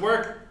it could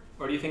work,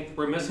 or do you think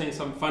we're missing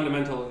some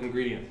fundamental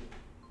ingredient?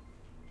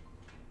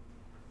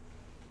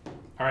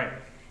 All right,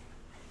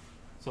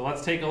 so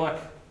let's take a look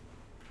at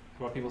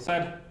what people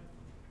said.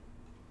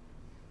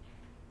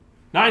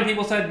 9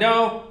 people said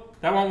no,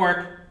 that won't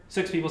work.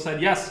 6 people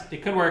said yes,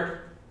 it could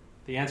work.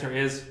 The answer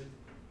is,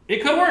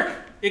 it could work.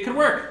 It could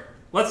work.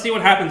 Let's see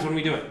what happens when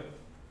we do it.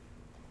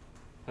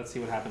 Let's see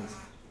what happens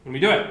when we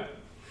do it.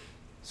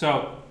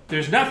 So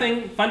there's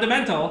nothing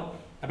fundamental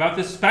about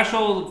this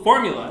special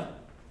formula.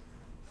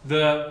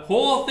 The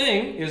whole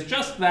thing is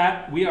just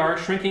that we are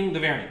shrinking the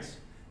variance.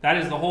 That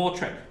is the whole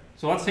trick.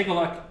 So let's take a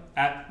look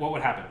at what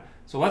would happen.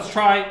 So let's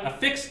try a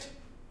fixed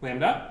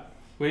lambda.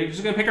 we're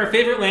just going to pick our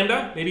favorite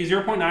lambda, maybe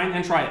 0.9,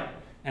 and try it.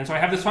 And so I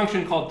have this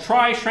function called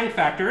try shrink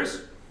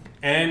factors,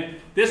 and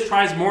this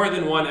tries more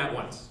than one at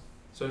once.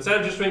 So instead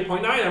of just doing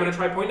 0.9, I'm going to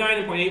try 0.9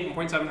 and 0.8 and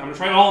 0.7. I'm going to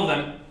try all of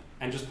them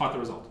and just plot the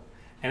result.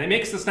 And it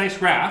makes this nice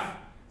graph,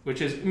 which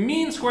is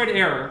mean squared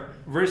error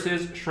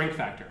versus shrink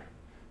factor.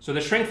 So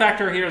the shrink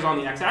factor here is on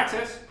the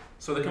x-axis.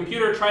 So the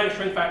computer tried a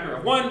shrink factor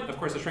of 1. Of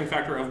course, a shrink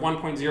factor of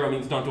 1.0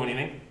 means don't do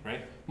anything,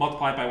 right?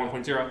 Multiply it by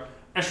 1.0.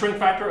 A shrink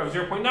factor of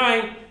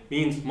 0.9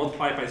 means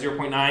multiply it by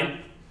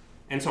 0.9,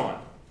 and so on.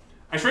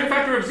 A shrink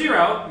factor of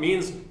 0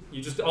 means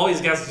you just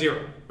always guess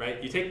 0,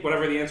 right? You take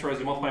whatever the answer is,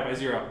 you multiply it by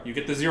 0. You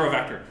get the 0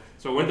 vector.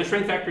 So when the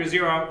shrink factor is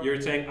 0,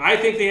 you're saying, I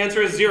think the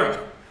answer is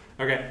 0.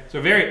 Okay,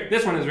 so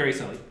this one is very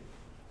silly.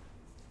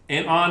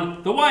 And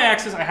on the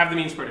y-axis, I have the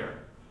mean squared error.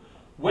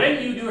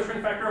 When you do a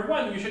shrink factor of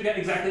 1, you should get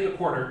exactly a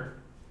quarter,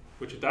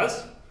 which it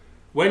does.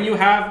 When you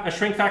have a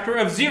shrink factor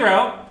of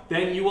 0,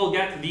 then you will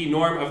get the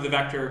norm of the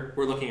vector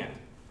we're looking at.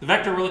 The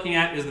vector we're looking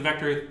at is the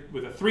vector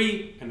with a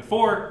 3 and a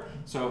 4.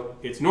 So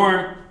its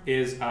norm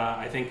is,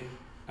 I think,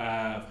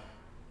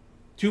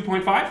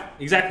 2.5.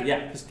 Exactly,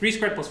 yeah, because 3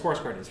 squared plus 4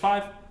 squared is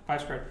 5.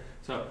 5 squared.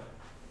 So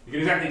you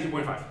get exactly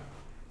 2.5.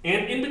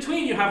 And in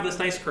between, you have this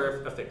nice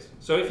curve of things.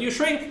 So if you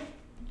shrink,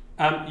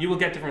 you will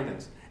get different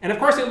things. And of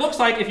course, it looks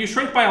like if you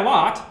shrink by a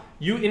lot,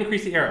 you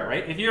increase the error,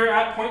 right? If you're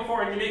at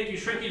 0.4 and you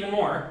shrink even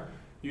more,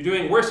 you're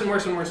doing worse and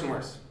worse and worse and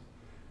worse.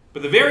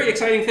 But the very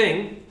exciting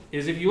thing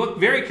is if you look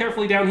very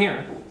carefully down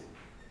here,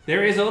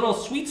 there is a little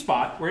sweet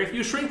spot where if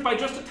you shrink by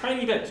just a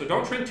tiny bit, so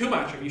don't shrink too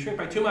much. If you shrink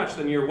by too much,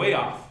 then you're way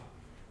off,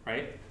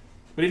 right?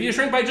 But if you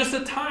shrink by just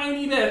a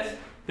tiny bit,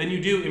 then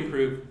you do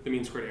improve the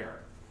mean squared error.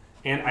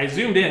 And I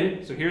zoomed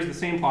in, so here's the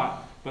same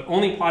plot, but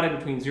only plotted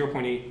between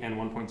 0.8 and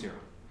 1.0.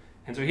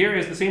 And so here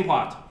is the same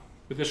plot,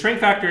 with the shrink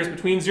factors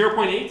between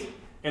 0.8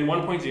 and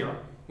 1.0.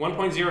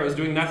 1.0 is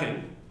doing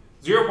nothing.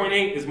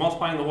 0.8 is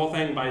multiplying the whole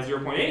thing by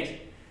 0.8.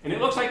 And it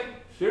looks like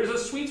there's a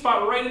sweet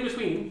spot right in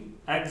between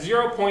at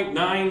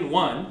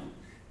 0.91.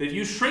 That if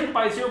you shrink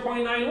by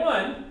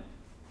 0.91,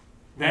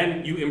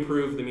 then you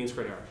improve the mean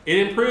squared error.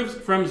 It improves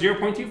from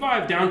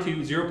 0.25 down to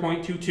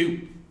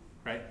 0.22,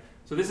 right?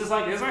 So this is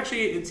like,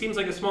 it seems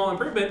like a small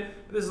improvement,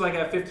 but this is like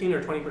a 15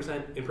 or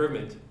 20%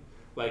 improvement.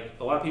 Like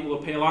a lot of people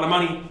will pay a lot of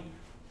money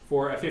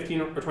for a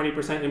 15 or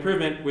 20%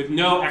 improvement with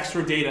no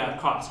extra data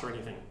cost or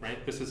anything,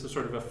 right? This is a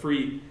sort of a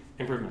free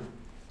improvement.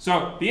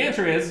 So the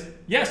answer is,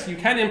 yes, you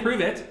can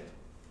improve it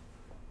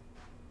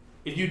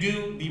if you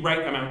do the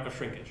right amount of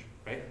shrinkage,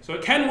 right? So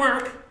it can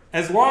work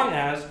as long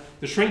as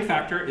the shrink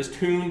factor is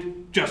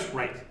tuned just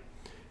right.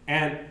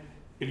 And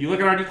if you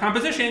look at our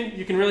decomposition,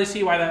 you can really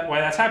see why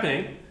that's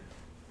happening.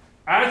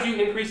 As you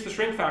increase the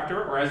shrink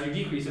factor, or as you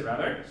decrease it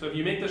rather, so if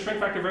you make the shrink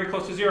factor very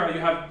close to 0,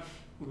 you have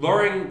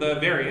lowering the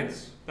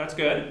variance. That's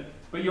good,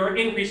 but you're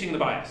increasing the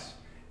bias.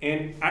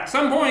 And at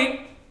some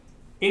point,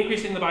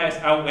 increasing the bias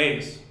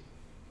outweighs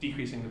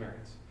decreasing the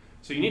variance.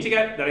 So you need to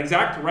get that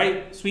exact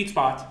right sweet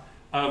spot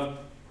of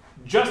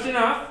just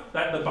enough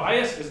that the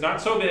bias is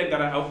not so big that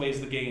it outweighs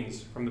the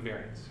gains from the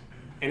variance.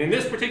 And in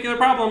this particular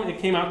problem, it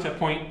came out to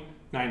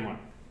 0.91.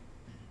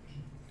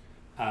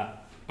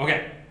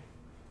 Okay,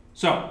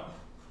 so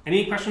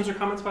any questions or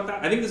comments about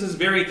that? I think this is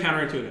very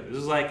counterintuitive. This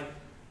is like,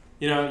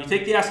 you know, you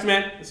take the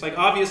estimate, it's like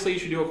obviously you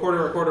should do a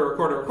quarter, a quarter, a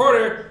quarter, a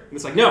quarter, and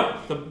it's like, no,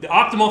 the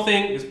optimal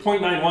thing is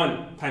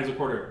 0.91 times a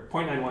quarter,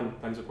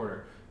 0.91 times a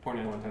quarter,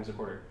 0.91 times a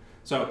quarter.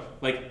 So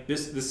like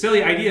this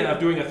silly idea of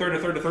doing a third, a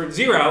third, a third,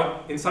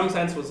 0, in some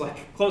sense was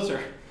like closer.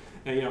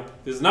 And you know,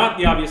 this is not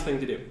the obvious thing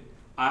to do.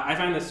 I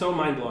found this so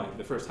mind-blowing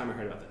the first time I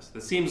heard about this.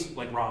 This seems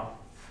like wrong.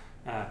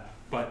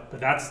 But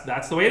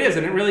that's the way it is,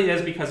 and it really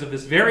is because of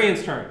this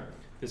variance term.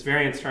 This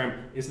variance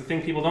term is the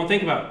thing people don't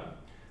think about.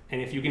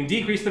 And if you can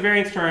decrease the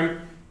variance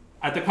term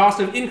at the cost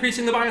of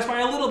increasing the bias by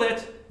a little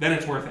bit, then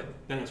it's worth it.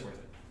 Then it's worth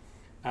it.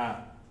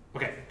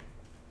 Okay.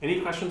 Any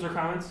questions or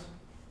comments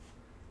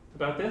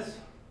about this?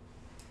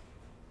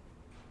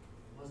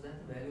 Was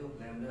that the value of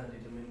lambda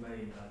determined by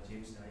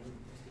James Stein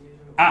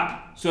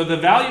estimator? So the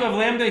value of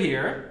lambda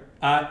here,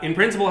 in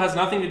principle, has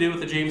nothing to do with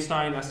the James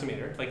Stein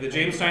estimator. Like the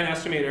James Stein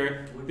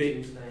estimator. Would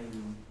James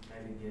Stein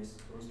kind of guess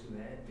close to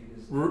that?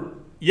 Because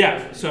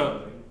yeah.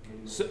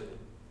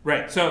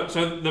 Right. So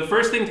the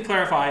first thing to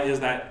clarify is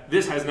that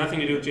this has nothing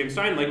to do with James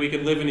Stein. Like we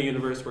could live in a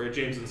universe where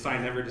James and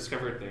Stein never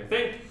discovered their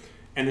thing,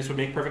 and this would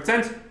make perfect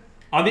sense.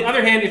 On the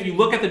other hand, if you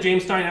look at the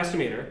James Stein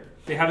estimator,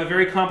 they have a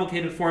very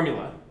complicated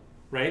formula,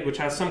 right, which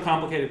has some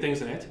complicated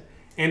things in it.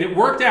 And it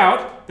worked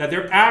out that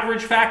their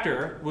average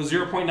factor was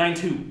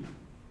 0.92.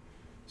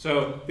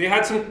 So they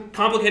had some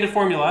complicated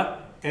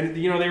formula, and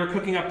you know they were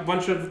cooking up a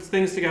bunch of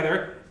things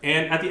together,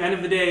 and at the end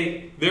of the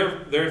day,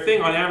 their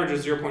thing on average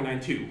is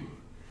 0.92.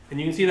 And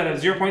you can see that at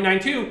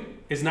 0.92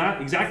 is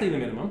not exactly the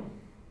minimum.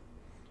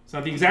 It's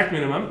not the exact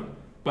minimum,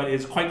 but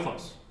it's quite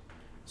close.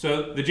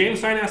 So the James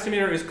Stein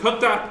estimator is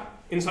cooked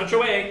up in such a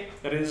way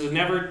that it is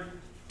never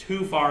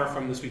too far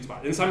from the sweet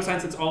spot. In some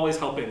sense, it's always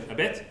helping a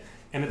bit,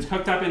 and it's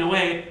cooked up in a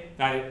way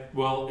that it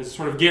is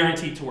sort of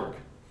guaranteed to work.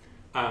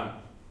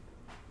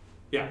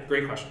 Yeah,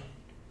 great question.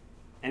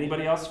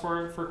 Anybody else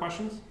for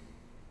questions?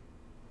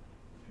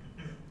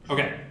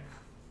 Okay.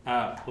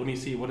 Let me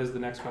see. What is the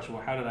next question?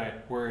 Well, how did I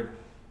word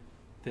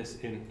this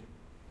in?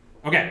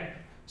 Okay.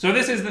 So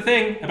this is the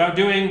thing about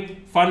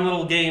doing fun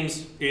little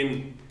games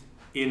in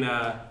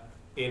Python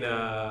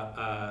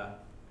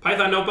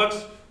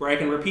notebooks where I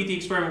can repeat the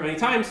experiment many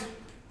times.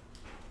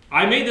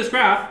 I made this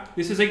graph.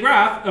 This is a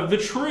graph of the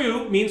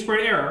true mean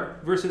squared error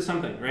versus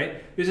something,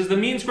 right? This is the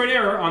mean squared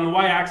error on the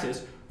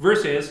y-axis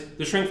versus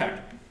the shrink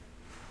factor.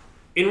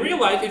 In real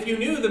life, if you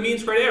knew the mean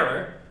squared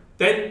error,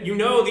 then you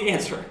know the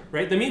answer,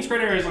 right? The mean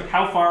squared error is like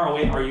how far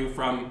away are you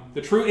from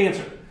the true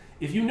answer.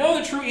 If you know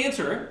the true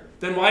answer,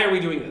 then why are we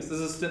doing this?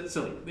 This is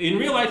silly. In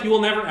real life, you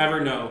will never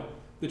ever know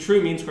the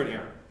true mean squared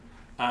error.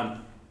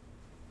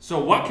 So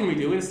what can we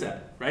do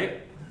instead,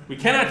 right? We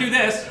cannot do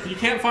this. You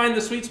can't find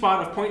the sweet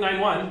spot of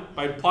 0.91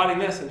 by plotting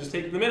this and just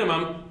taking the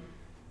minimum.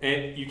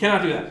 And you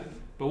cannot do that.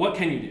 But what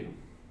can you do?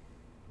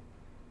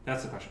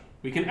 That's the question.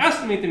 We can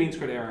estimate the mean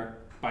squared error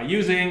by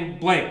using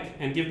blank,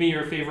 and give me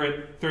your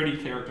favorite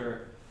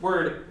 30-character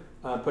word,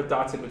 put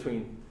dots in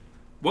between.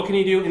 What can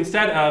you do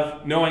instead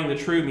of knowing the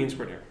true mean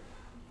squared error?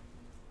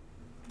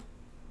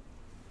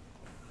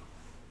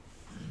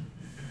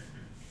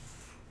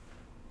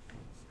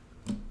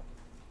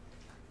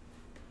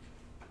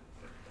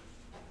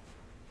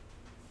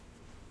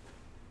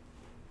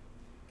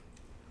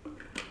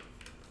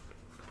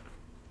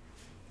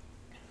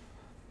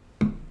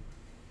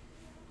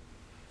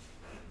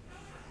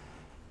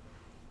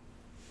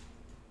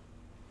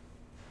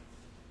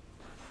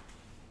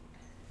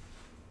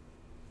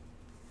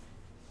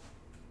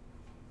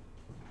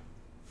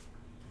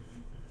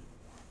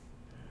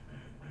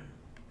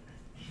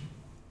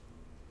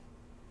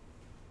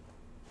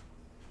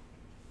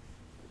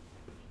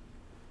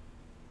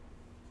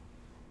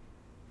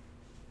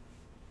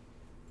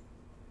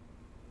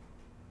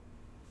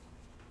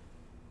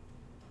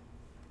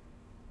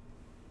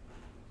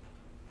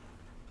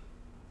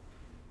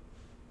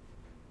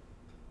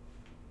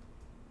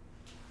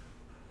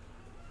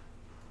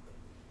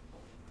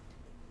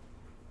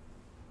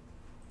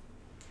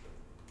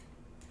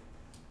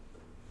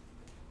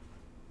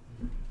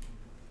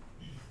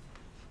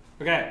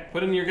 Okay,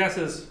 put in your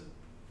guesses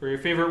for your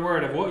favorite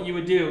word of what you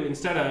would do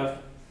instead of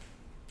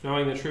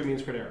knowing the true mean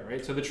squared error,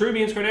 right? So the true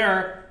mean squared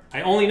error,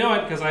 I only know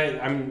it because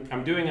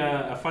I'm doing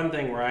a fun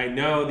thing where I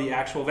know the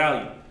actual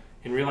value.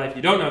 In real life,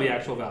 you don't know the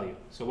actual value.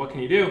 So what can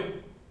you do?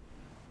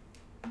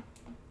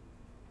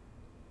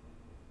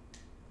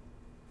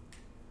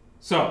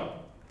 So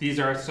these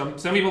are some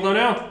people don't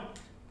know.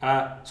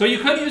 So you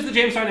could use the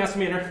Jameson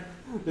estimator.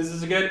 This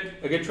is a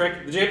good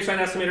trick. The Jameson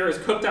estimator is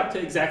cooked up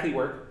to exactly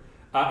work.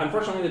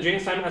 Unfortunately, the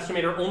Jameson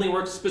estimator only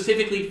works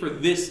specifically for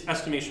this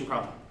estimation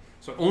problem.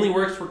 So it only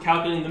works for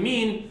calculating the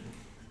mean.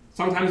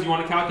 Sometimes you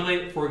want to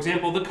calculate, for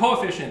example, the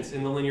coefficients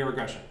in the linear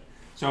regression.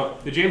 So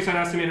the Jameson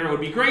estimator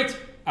would be great.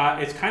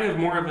 It's kind of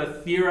more of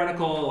a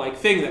theoretical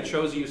thing that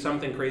shows you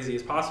something crazy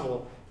is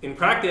possible. In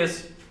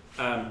practice,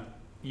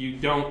 you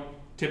don't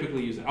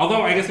typically use it.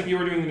 Although I guess if you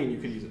were doing the mean,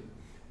 you could use it.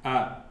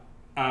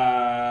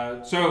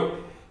 So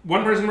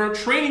one person wrote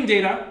training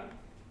data,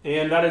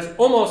 and that is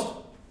almost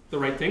the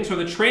right thing. So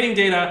the training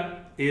data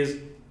is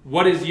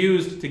what is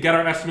used to get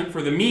our estimate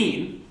for the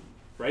mean,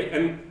 right?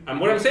 And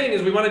what I'm saying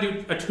is we want to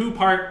do a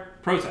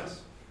two-part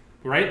process,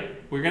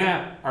 right? We're going to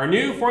have our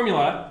new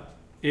formula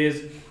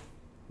is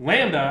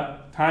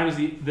lambda times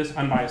this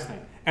unbiased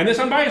thing. And this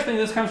unbiased thing,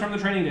 this comes from the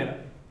training data.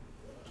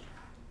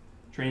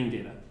 Training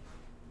data,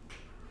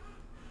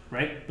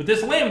 right? But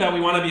this lambda, we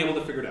want to be able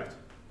to figure it out.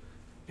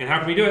 And how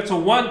can we do it?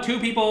 So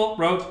two people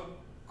wrote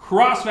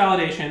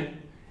cross-validation.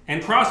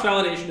 And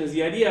cross-validation is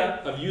the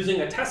idea of using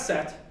a test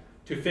set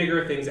to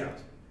figure things out.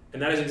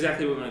 And that is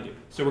exactly what we're going to do.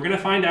 So we're going to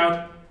find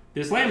out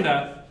this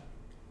lambda,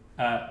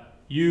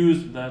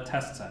 use the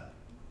test set.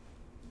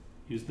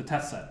 Use the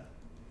test set.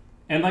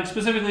 And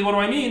specifically, what do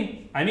I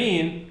mean? I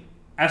mean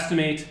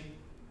estimate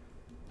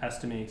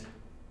the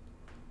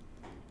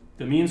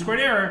mean squared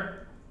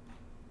error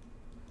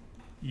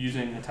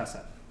using a test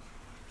set.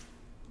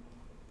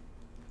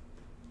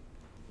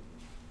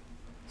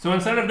 So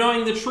instead of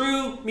knowing the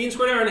true mean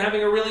squared error and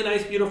having a really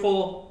nice,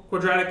 beautiful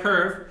quadratic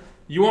curve,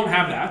 you won't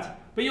have that,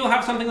 but you'll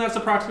have something that's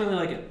approximately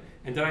like it.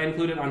 And did I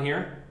include it on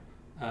here?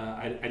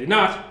 I did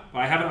not, but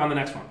I have it on the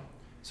next one.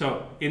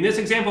 So in this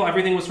example,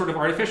 everything was sort of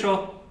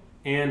artificial,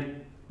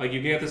 and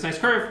you get this nice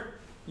curve.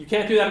 You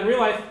can't do that in real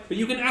life, but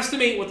you can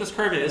estimate what this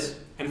curve is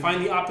and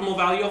find the optimal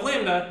value of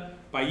lambda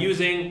by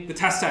using the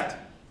test set,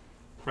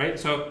 right?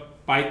 So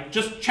by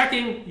just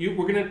checking,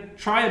 we're going to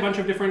try a bunch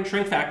of different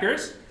shrink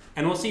factors,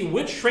 and we'll see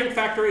which shrink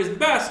factor is the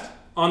best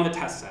on the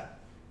test set.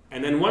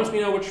 And then once we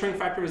know which shrink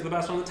factor is the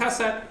best on the test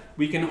set,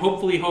 we can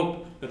hopefully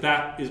hope that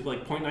that is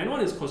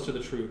 0.91 is close to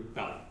the true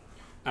value.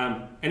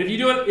 And if you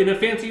do it in a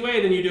fancy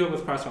way, then you do it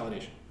with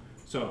cross-validation.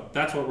 So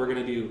that's what we're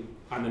going to do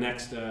on the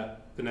next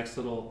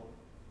little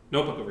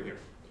notebook over here.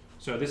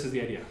 So this is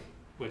the idea,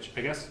 which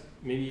I guess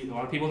maybe a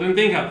lot of people didn't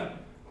think of.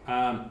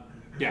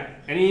 Yeah,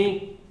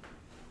 any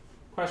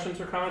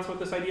questions or comments with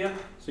this idea?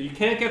 So you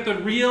can't get the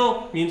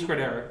real mean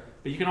squared error,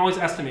 but you can always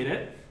estimate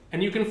it,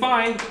 and you can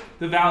find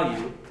the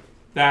value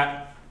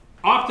that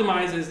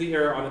optimizes the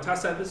error on the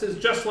test set. This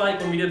is just like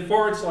when we did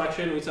forward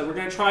selection. We said we're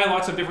going to try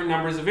lots of different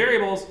numbers of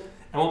variables,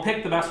 and we'll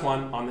pick the best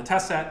one on the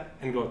test set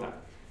and go with that.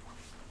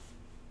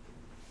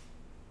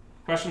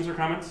 Questions or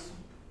comments?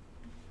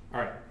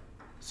 All right.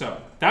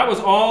 So that was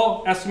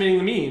all estimating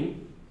the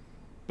mean.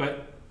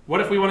 But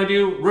what if we want to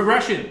do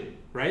regression,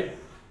 right?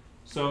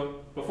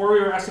 So before we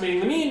were estimating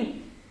the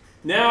mean,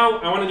 now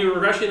I want to do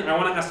regression. I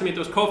want to estimate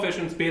those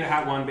coefficients, beta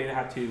hat 1, beta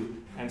hat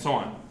 2, and so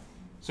on.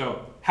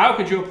 So how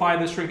could you apply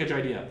this shrinkage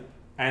idea?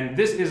 And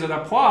this is an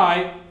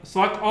apply,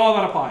 select all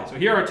that apply. So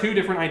here are two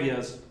different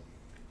ideas.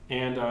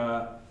 And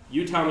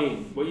you tell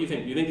me what you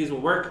think. Do you think these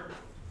will work?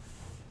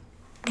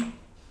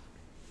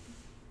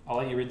 I'll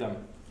let you read them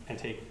and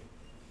take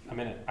a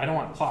minute. I don't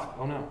want a clock.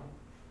 Oh no.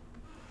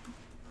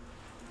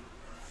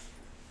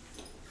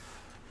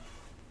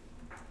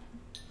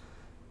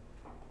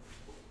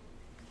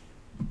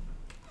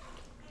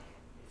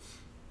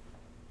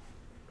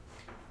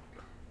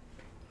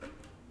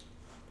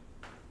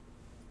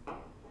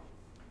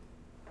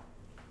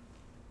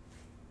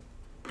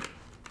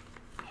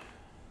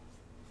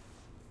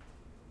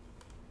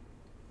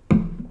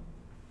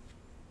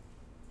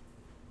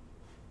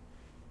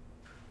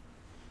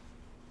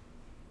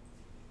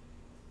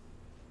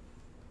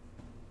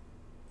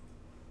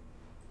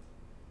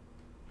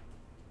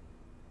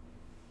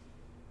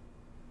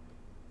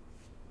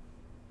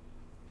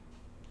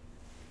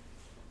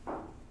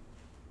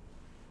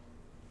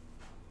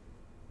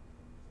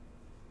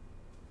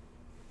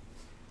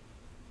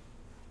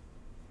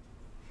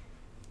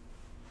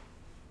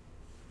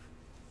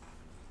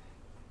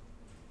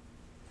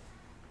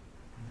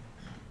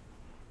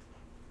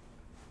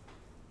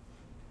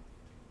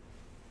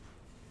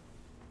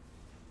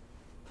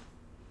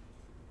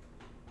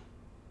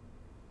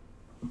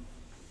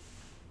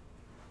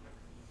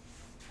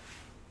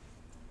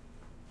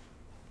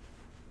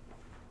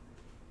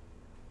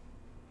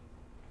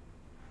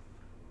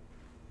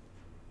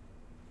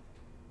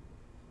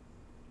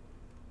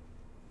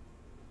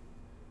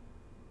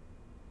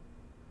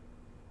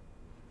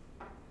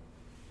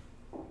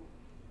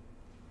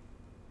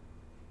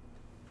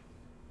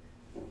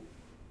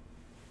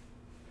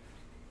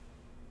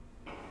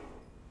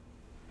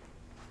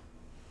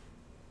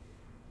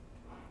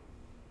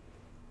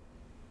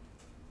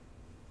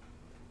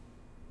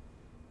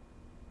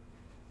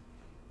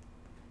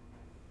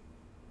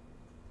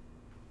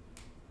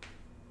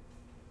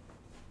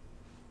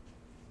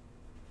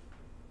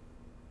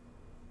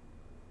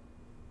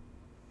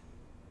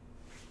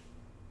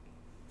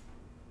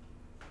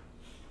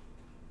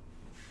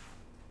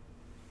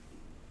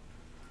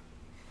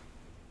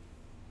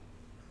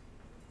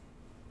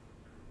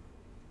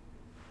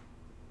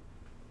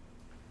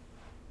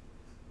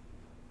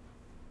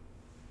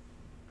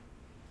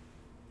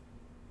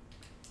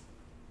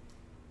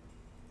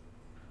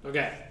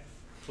 Okay,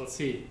 so let's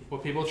see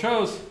what people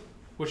chose.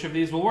 Which of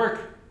these will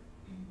work?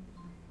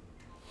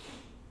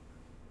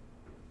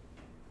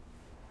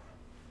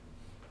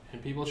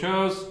 And people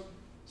chose,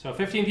 so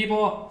 15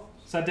 people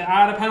said to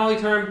add a penalty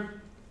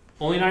term,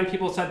 only 9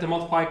 people said to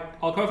multiply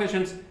all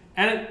coefficients,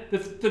 and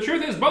the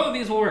truth is both of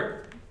these will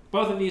work.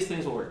 Both of these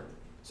things will work.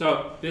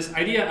 So this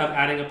idea of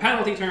adding a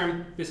penalty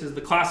term, this is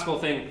the classical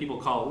thing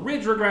people call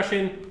ridge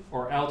regression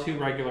or L2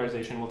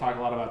 regularization. We'll talk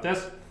a lot about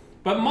this.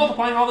 But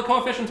multiplying all the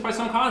coefficients by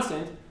some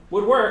constant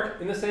would work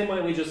in the same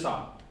way we just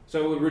saw.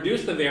 So it would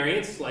reduce the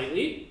variance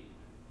slightly,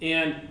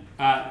 and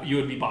you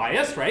would be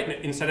biased, right?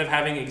 Instead of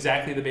having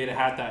exactly the beta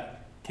hat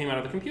that came out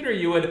of the computer,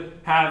 you would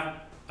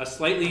have a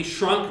slightly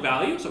shrunk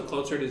value, so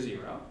closer to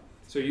 0.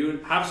 So you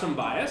would have some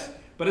bias.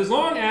 But as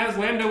long as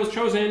lambda was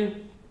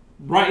chosen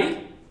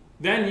right,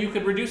 then you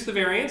could reduce the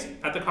variance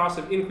at the cost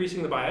of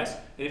increasing the bias.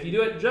 And if you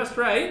do it just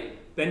right,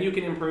 then you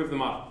can improve the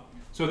model.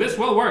 So this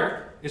will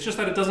work. It's just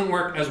that it doesn't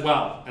work as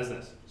well as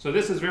this. So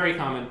this is very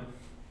common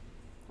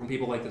when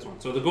people like this one.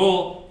 So the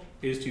goal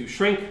is to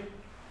shrink.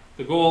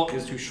 The goal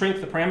is to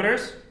shrink the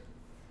parameters.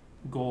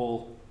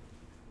 Goal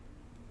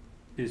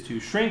is to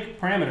shrink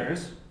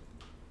parameters.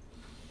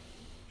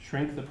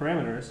 Shrink the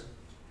parameters.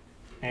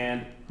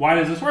 And why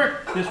does this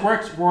work? This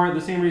works for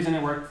the same reason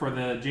it worked for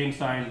the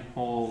James-Stein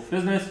whole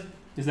business,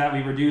 is that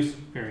we reduce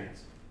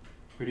variance.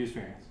 Reduce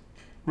variance.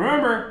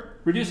 Remember,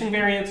 reducing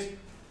variance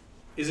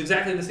is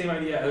exactly the same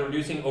idea as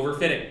reducing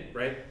overfitting,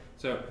 right?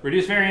 So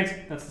reduce variance,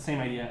 that's the same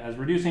idea as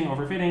reducing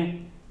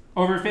overfitting.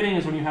 Overfitting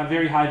is when you have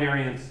very high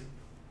variance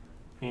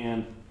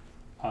and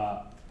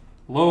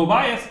low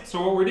bias.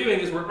 So what we're doing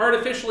is we're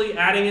artificially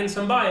adding in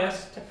some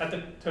bias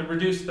to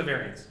reduce the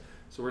variance.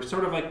 So we're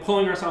sort of like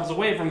pulling ourselves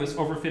away from this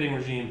overfitting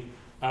regime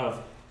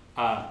of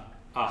a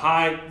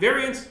high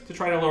variance to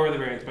try to lower the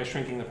variance by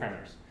shrinking the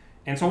parameters.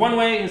 And so one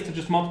way is to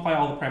just multiply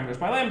all the parameters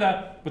by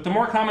lambda, but the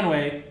more common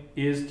way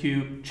is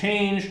to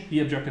change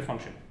the objective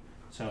function.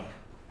 So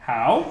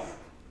how?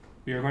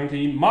 We are going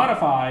to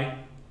modify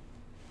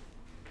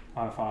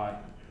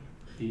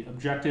the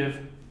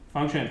objective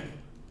function.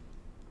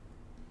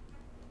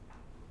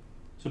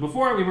 So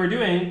before we were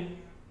doing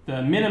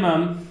the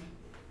minimum,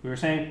 we were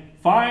saying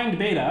find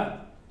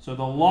beta, so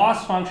the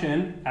loss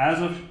function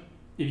as of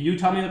if you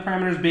tell me the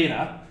parameter is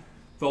beta,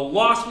 the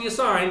loss we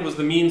assigned was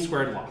the mean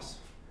squared loss.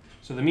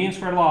 So the mean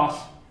squared loss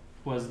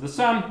was the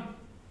sum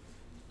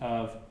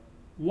of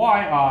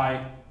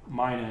yi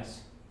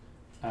minus,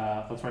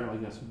 let's write it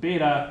like this,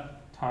 beta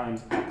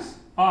times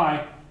xi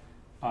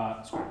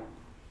squared.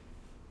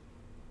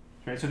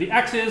 Right, so the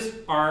x's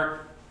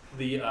are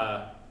the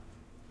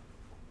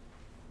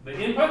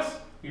inputs.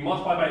 We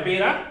multiply by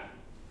beta,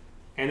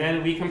 and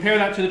then we compare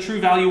that to the true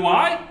value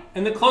y,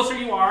 and the closer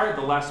you are,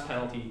 the less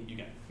penalty you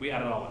get. We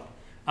add it all up.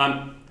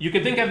 You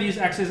could think of these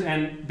x's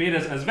and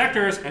betas as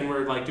vectors, and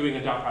we're like doing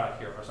a dot product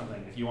here or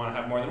something if you want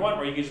to have more than one,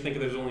 or you can just think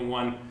of there's only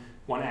one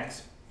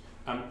x.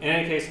 In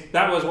any case,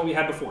 that was what we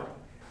had before.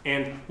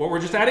 And what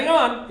we're just adding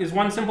on is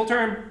one simple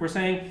term. We're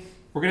saying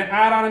we're going to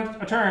add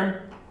on a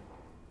term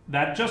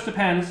that just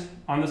depends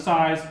on the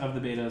size of the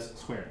betas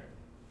squared.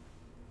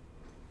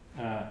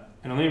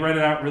 And let me write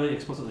it out really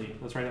explicitly.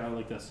 Let's write it out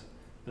like this.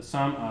 The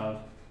sum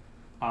of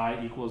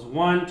I equals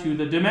 1 to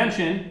the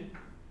dimension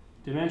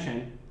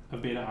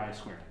of beta I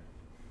squared.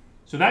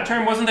 So that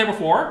term wasn't there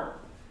before,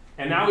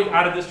 and now we've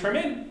added this term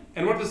in.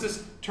 And what does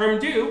this term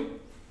do?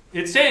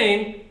 It's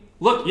saying,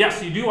 look,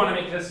 yes, you do want to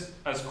make this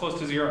as close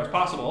to 0 as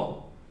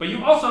possible, but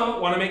you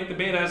also want to make the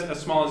betas as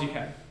small as you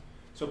can.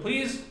 So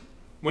please,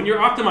 when you're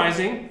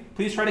optimizing,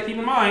 please try to keep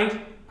in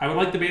mind, I would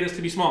like the betas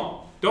to be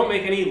small. Don't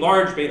make any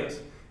large betas.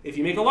 If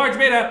you make a large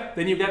beta,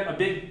 then you get a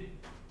big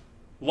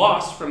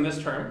loss from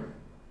this term.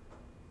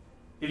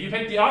 If you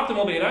pick the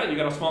optimal beta, you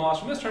get a small loss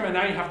from this term, and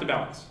now you have to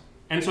balance.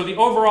 And so the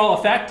overall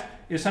effect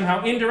is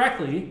somehow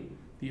indirectly,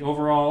 the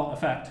overall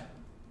effect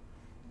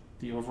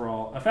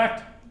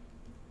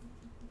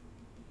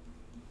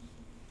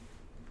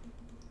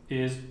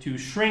is to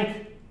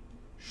shrink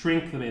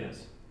the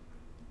betas.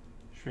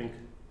 Shrink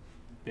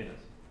betas.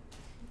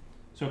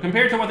 So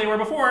compared to what they were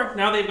before,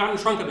 now they've gotten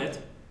shrunk a bit.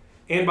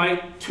 And by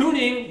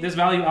tuning this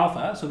value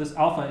alpha, so this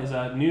alpha is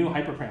a new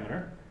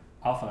hyperparameter.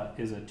 Alpha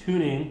is a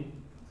tuning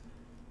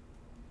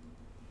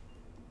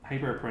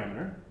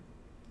hyperparameter.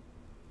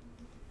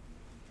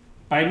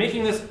 By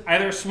making this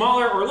either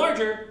smaller or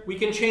larger, we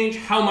can change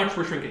how much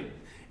we're shrinking.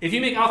 If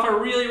you make alpha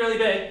really, really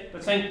big,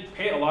 but saying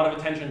pay a lot of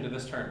attention to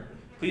this term,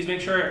 please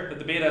make sure that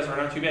the betas are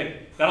not too big.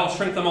 That'll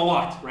shrink them a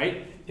lot,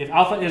 right? If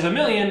alpha is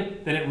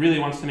 1,000,000, then it really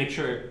wants to make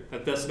sure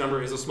that this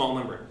number is a small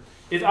number.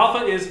 If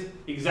alpha is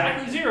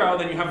exactly 0,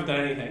 then you haven't done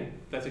anything.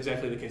 That's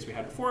exactly the case we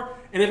had before.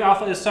 And if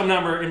alpha is some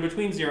number in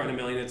between 0 and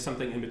 1,000,000, it's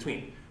something in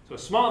between. So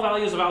small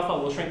values of alpha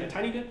will shrink a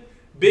tiny bit.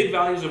 Big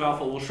values of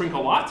alpha will shrink a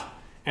lot.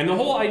 And the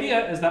whole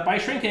idea is that by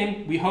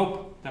shrinking, we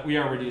hope that we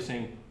are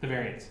reducing the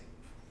variance.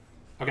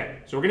 OK,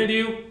 so we're going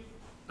to do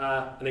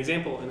an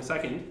example in a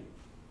second.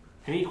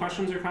 Any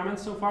questions or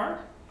comments so far?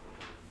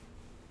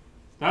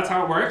 That's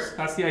how it works.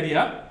 That's the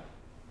idea.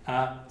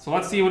 So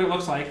let's see what it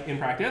looks like in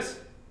practice.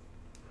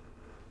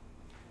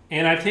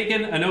 And I've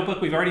taken a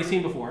notebook we've already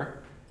seen before,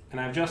 and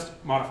I've just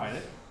modified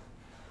it.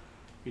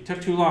 It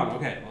took too long.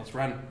 OK, let's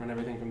run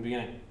everything from the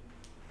beginning.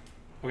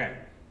 OK,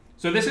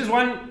 so this is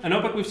a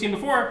notebook we've seen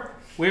before,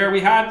 where we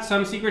had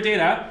some secret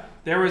data.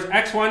 There was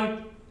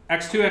x1,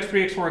 x2,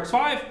 x3, x4,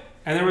 x5,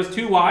 and there was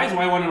two y's,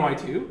 y1 and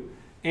y2.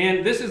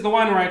 And this is the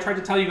one where I tried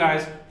to tell you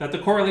guys that the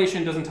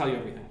correlation doesn't tell you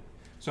everything.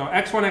 So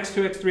x1,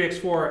 x2, x3,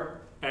 x4,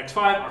 x5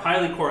 are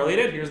highly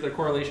correlated. Here's the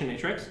correlation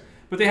matrix.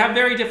 But they have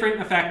very different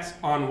effects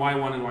on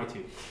y1 and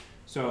y2.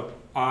 So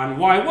on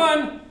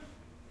y1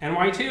 and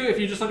y2, if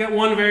you just look at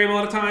one variable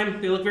at a time,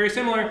 they look very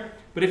similar.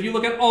 But if you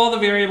look at all the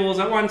variables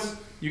at once,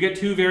 you get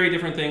two very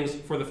different things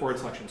for the forward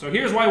selection. So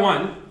here's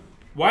y1.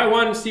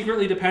 y1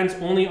 secretly depends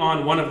only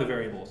on one of the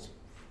variables.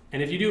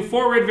 And if you do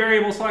forward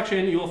variable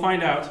selection, you will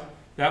find out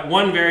that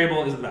one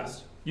variable is the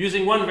best.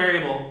 Using one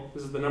variable,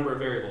 this is the number of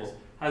variables,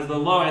 has the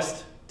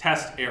lowest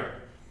test error.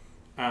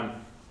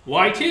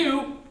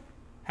 y2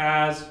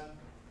 has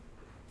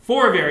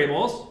 4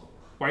 variables.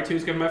 y2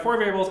 is given by 4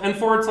 variables, and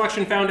forward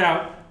selection found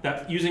out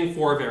that using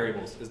 4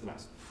 variables is the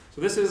best.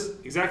 So this is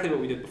exactly what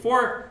we did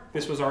before.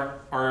 This was our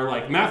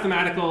like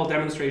mathematical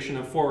demonstration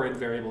of forward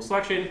variable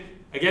selection.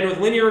 Again, with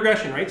linear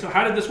regression, right? So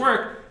how did this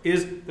work?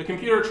 Is the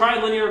computer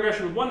tried linear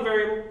regression with one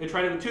variable, they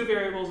tried it with 2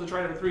 variables, they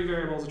tried it with 3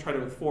 variables, they tried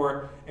it with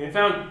 4, and it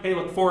found, hey,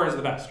 look, 4 is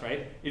the best,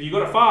 right? If you go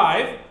to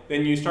 5,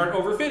 then you start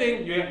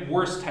overfitting, you get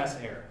worse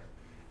test error.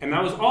 And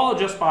that was all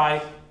just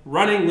by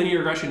running linear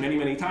regression many,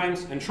 many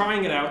times and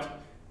trying it out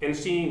and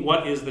seeing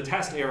what is the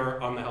test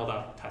error on the held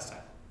out test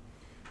set.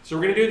 So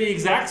we're going to do the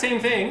exact same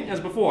thing as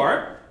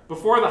before.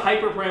 Before, the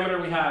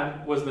hyperparameter we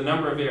had was the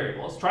number of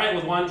variables. Try it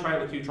with 1, try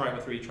it with 2, try it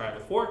with 3, try it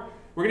with 4.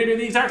 We're going to do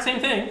the exact same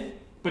thing,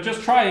 but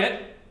just try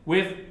it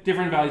with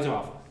different values of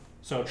alpha.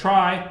 So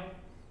try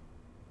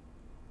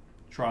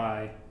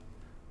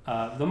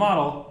the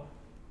model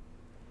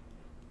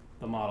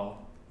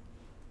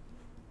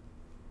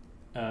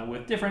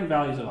with different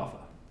values of alpha,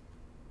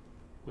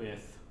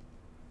 with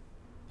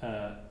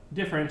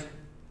different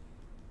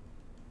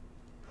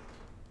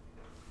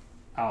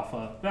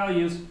alpha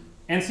values,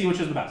 and see which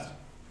is the best,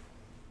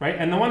 right?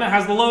 And the one that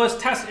has the lowest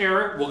test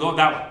error will go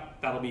that way.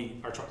 That'll be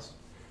our choice.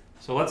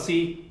 So let's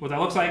see what that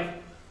looks like.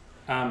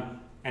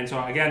 And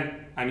so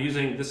again, I'm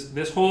using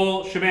this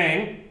whole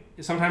shebang.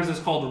 Sometimes it's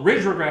called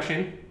ridge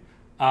regression.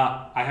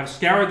 I have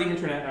scoured the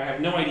internet. I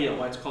have no idea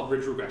why it's called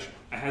ridge regression.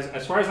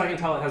 As far as I can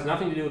tell, it has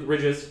nothing to do with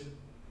ridges.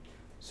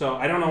 So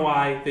I don't know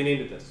why they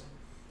named it this.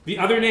 The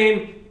other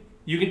name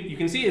you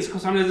can see is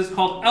sometimes it's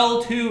called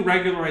L2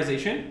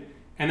 regularization.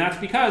 And that's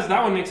because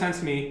that one makes sense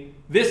to me.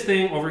 This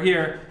thing over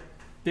here,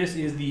 this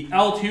is the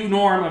L2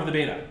 norm of the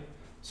beta.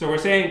 So we're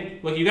saying,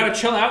 look, you got to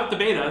chill out the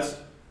betas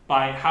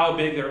by how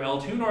big their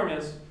L2 norm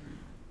is.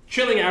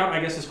 Chilling out, I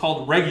guess, is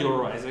called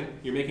regularizing.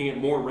 You're making it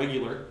more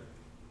regular.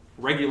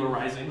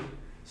 Regularizing.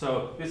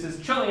 So this is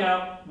chilling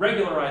out,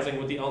 regularizing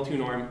with the L2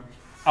 norm.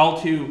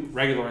 L2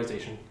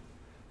 regularization.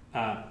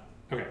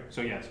 Okay,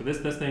 so yeah, so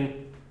this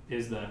thing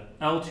is the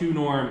L2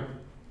 norm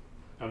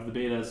of the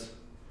betas,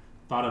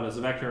 thought of as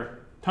a vector,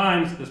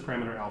 times this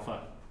parameter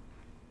alpha.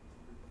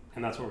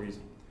 And that's what we're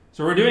using.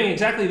 So we're doing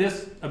exactly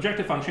this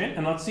objective function,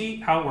 and let's see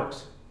how it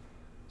works.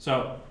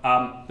 So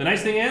the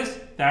nice thing is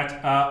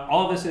that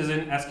all of this is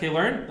in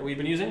sklearn that we've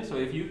been using. So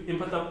if you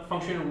input the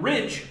function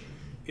ridge,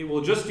 it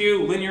will just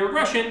do linear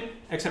regression,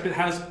 except it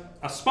has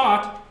a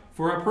spot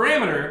for a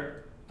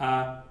parameter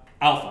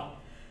alpha.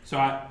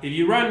 So if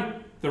you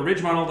run the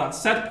ridge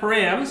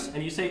model.setParams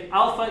and you say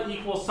alpha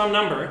equals some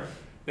number,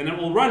 then it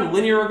will run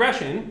linear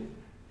regression,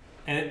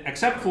 and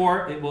except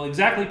for it will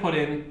exactly put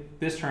in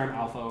this term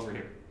alpha over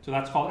here. So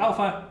that's called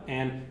alpha,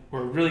 and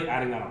we're really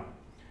adding that on.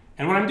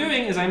 And what I'm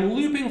doing is I'm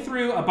looping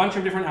through a bunch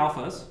of different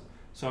alphas.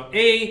 So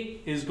A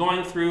is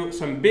going through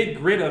some big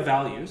grid of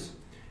values,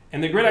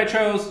 and the grid I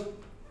chose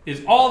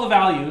is all the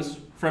values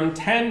from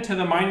 10 to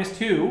the minus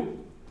 2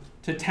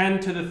 to 10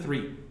 to the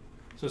 3.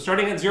 So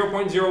starting at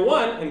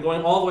 0.01 and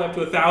going all the way up to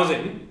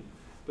 1,000,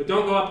 but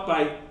don't go up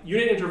by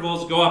unit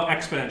intervals, go up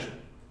exponentially.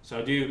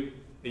 So do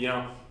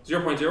 0.01,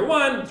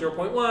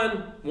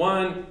 0.1,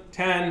 1,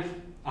 10,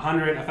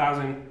 100,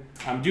 1,000.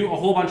 Do a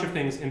whole bunch of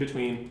things in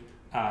between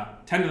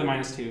 10 to the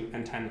minus 2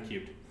 and 10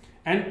 cubed.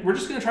 And we're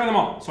just going to try them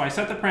all. So I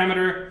set the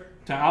parameter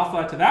to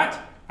alpha to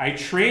that. I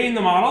train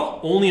the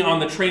model only on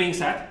the training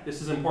set.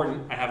 This is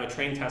important. I have a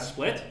train test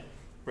split,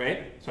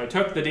 right? So I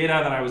took the data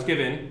that I was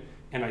given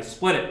and I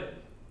split it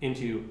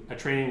into a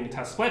training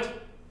test split.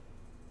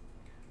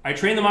 I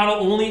train the model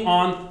only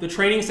on the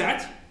training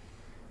set.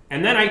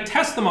 And then I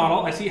test the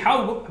model. I see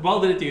how well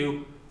did it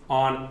do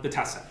on the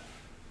test set.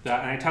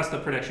 And I test the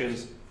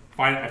predictions.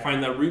 I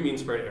find the root mean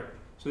squared error.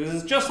 So this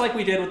is just like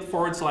we did with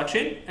forward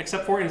selection,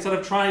 except for instead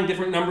of trying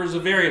different numbers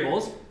of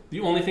variables, the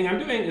only thing I'm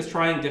doing is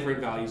trying different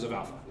values of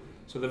alpha.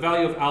 So the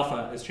value of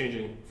alpha is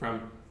changing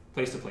from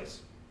place to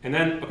place. And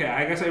then, okay,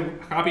 I guess I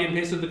copy and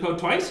pasted the code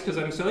twice because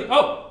I'm silly.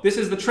 Oh, this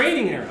is the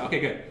training error. Okay,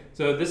 good.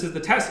 So this is the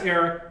test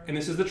error, and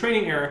this is the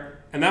training error,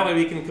 and that way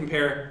we can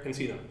compare and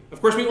see them.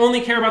 Of course, we only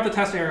care about the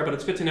test error, but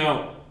it's good to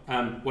know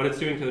what it's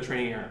doing to the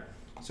training error.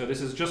 So this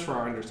is just for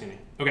our understanding.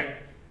 Okay.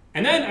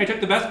 And then I took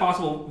the best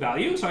possible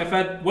value. So I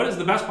fed what is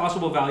the best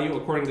possible value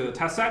according to the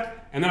test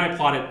set, and then I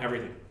plotted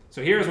everything.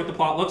 So here's what the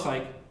plot looks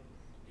like.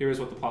 Here's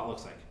what the plot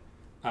looks like.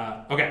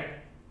 Okay.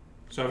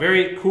 So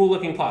very cool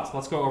looking plots.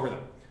 Let's go over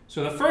them.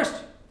 So the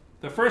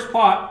first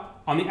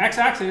plot on the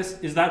x-axis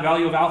is that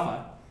value of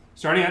alpha,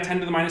 starting at 10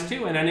 to the minus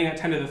 2 and ending at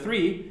 10 to the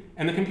 3.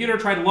 And the computer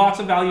tried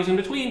lots of values in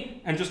between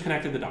and just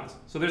connected the dots.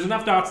 So there's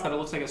enough dots that it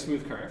looks like a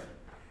smooth curve.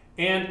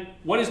 And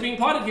what is being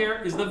plotted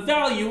here is the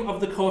value of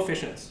the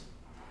coefficients.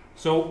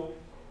 So,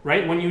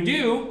 right, when you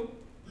do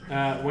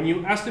y1,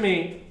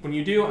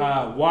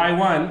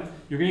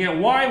 you're going to get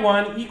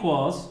y1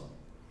 equals,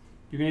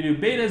 you're going to do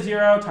beta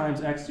 0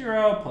 times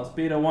x0 plus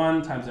beta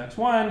 1 times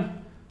x1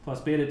 plus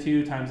beta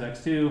 2 times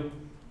x2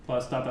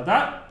 plus dot dot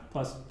dot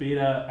plus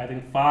beta, I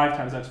think 5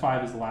 times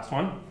x5 is the last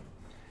one.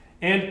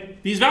 And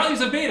these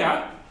values of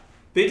beta,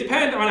 they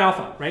depend on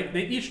alpha, right?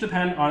 They each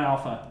depend on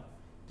alpha.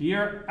 They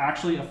are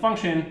actually a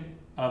function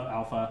of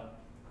alpha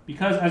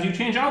because as you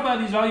change alpha,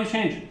 these values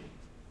change.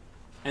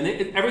 And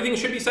everything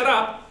should be set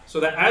up so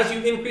that as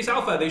you increase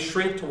alpha, they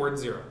shrink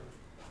towards 0,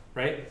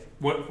 right?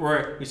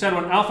 We said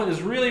when alpha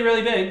is really,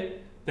 really big,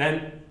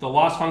 then the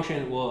loss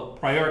function will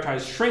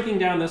prioritize shrinking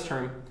down this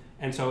term,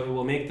 and so it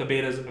will make the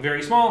betas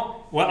very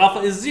small. When alpha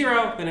is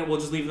 0, then it will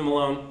just leave them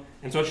alone,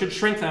 and so it should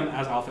shrink them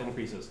as alpha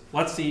increases.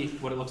 Let's see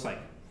what it looks like.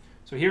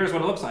 So here's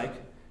what it looks like,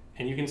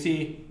 and you can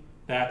see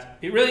that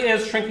it really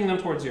is shrinking them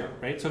towards 0,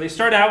 right? So they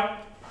start out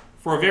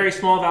for very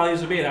small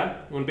values of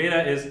beta. When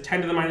beta is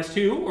 10 to the minus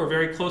 2, or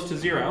very close to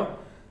 0,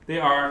 they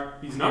are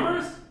these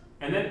numbers.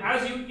 And then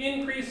as you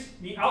increase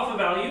the alpha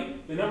value,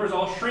 the numbers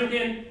all shrink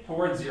in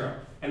towards 0.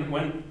 And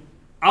when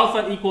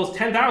alpha equals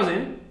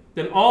 10,000,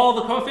 then all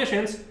the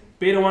coefficients,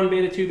 beta 1,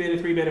 beta 2, beta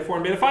 3, beta 4,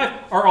 and beta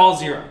 5, are all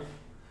 0.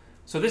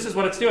 So this is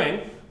what it's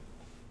doing.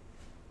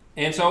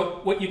 And so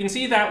what you can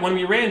see that when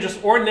we ran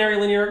just ordinary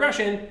linear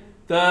regression,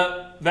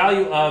 the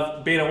value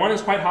of beta 1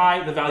 is quite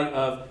high, the value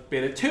of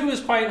beta 2 is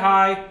quite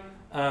high,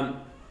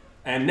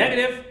 and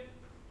negative.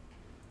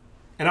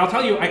 And I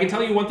can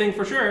tell you one thing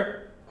for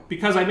sure,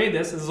 because I made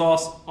this is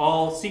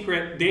all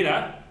secret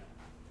data,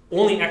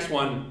 only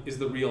x1 is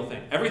the real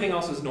thing. Everything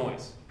else is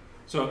noise.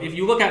 So if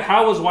you look at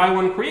how was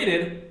y1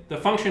 created, the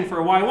function for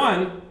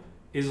y1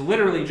 is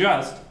literally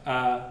just,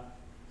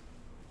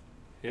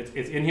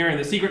 it's in here in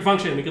the secret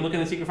function. We can look in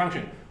the secret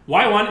function.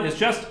 y1 is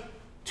just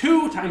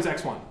 2 times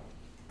x1.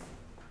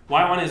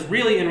 y1 is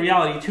really, in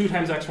reality, 2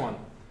 times x1.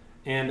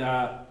 And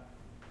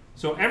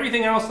so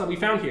everything else that we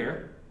found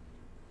here,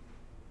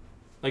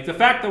 like the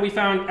fact that we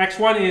found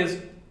x1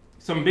 is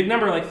some big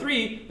number like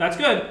 3, that's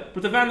good.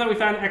 But the fact that we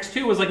found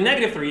x2 was like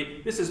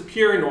 -3, this is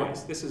pure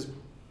noise.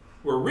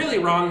 We're really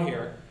wrong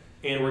here,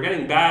 and we're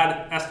getting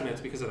bad estimates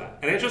because of that.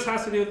 And it just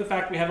has to do with the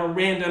fact we have a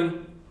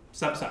random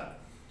subset.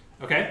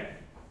 Okay?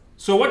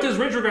 So what does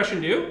ridge regression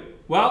do?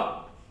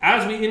 Well,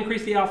 as we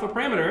increase the alpha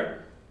parameter,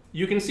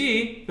 you can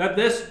see that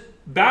this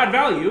bad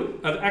value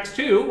of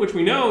x2, which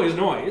we know is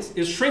noise,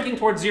 is shrinking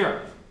towards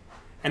 0.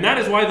 And that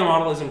is why the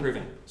model is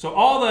improving. So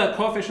all the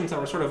coefficients that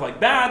were sort of like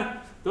bad,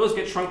 those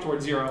get shrunk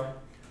towards 0.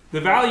 The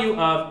value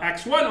of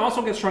x1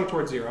 also gets shrunk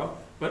towards 0.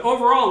 But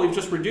overall, we've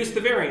just reduced the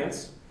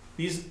variance.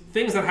 These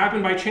things that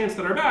happen by chance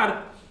that are bad,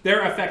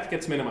 their effect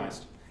gets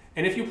minimized.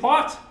 And if you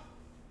plot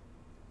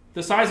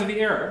the size of the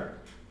error,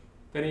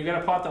 then you get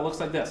a plot that looks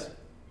like this.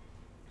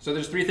 So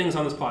there's 3 things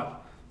on this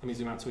plot. Let me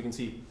zoom out so we can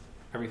see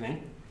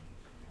everything.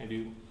 I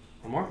do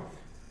one more.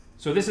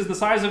 So this is the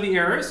size of the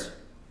errors.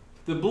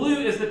 The blue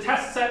is the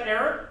test set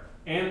error,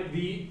 and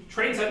the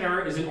train set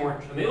error is in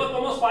orange. And they look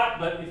almost flat,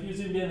 but if you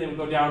zoomed in, they would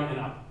go down and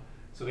up.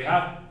 So you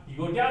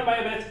go down by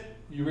a bit,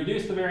 you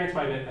reduce the variance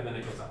by a bit, and then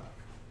it goes up.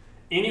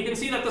 And you can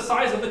see that the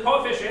size of the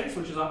coefficients,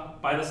 which is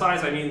by the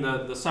size I mean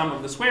the sum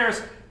of the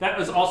squares, that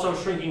is also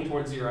shrinking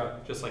towards 0,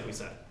 just like we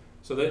said.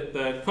 So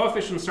the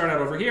coefficients start out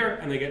over here,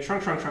 and they get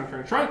shrunk, shrunk, shrunk,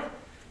 shrunk, shrunk.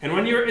 And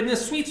when you're in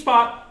this sweet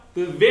spot,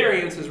 the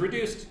variance is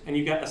reduced, and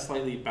you get a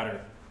slightly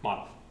better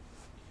model.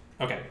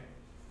 Okay.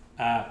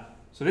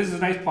 So this is a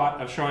nice plot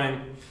of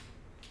showing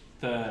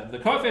the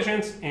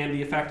coefficients and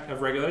the effect of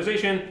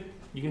regularization.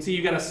 You can see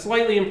you get a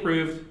slightly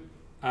improved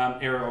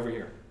error over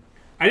here.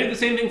 I did the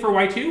same thing for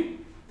y2.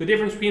 The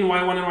difference between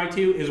y1 and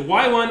y2 is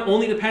y1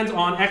 only depends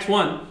on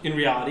x1 in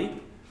reality.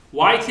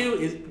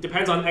 y2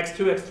 depends on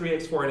x2, x3,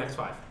 x4, and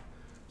x5.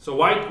 So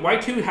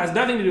y2 has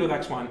nothing to do with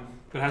x1,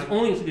 but has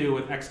only to do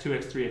with x2,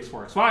 x3,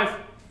 x4, x5.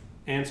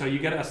 And so you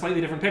get a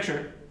slightly different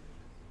picture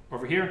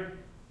over here.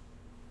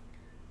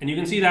 And you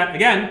can see that,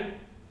 again,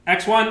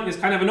 x1 is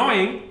kind of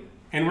annoying,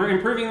 and we're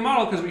improving the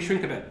model because we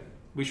shrink a bit.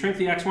 We shrink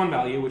the x1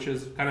 value, which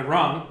is kind of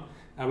wrong.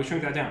 We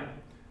shrink that down.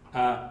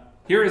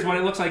 Here is what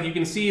it looks like. You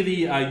can see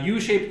the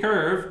U-shaped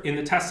curve in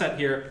the test set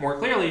here more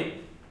clearly.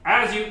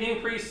 As you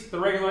increase the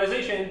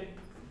regularization,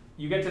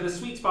 you get to the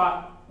sweet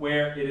spot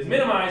where it is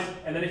minimized,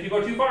 and then if you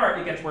go too far,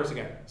 it gets worse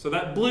again. So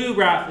that blue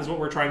graph is what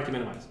we're trying to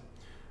minimize.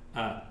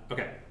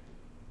 Okay.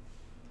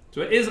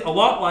 So it is a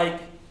lot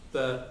like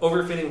the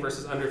overfitting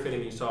versus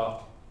underfitting you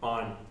saw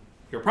on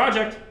your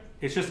project.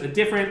 It's just a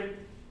different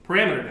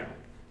parameter now.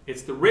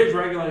 It's the ridge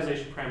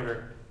regularization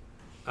parameter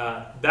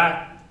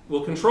that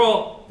will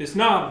control this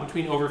knob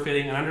between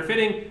overfitting and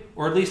underfitting,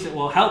 or at least it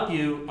will help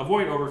you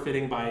avoid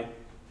overfitting by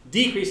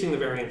decreasing the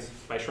variance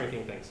by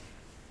shrinking things.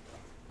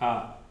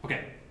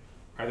 Okay,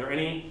 are there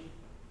any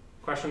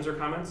questions or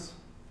comments?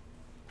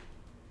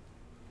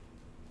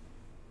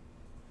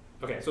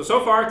 Okay,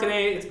 so far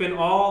today it's been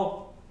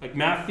all like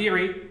math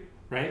theory,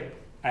 right?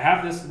 I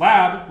have this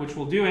lab which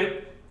will do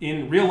it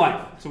in real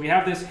life. So we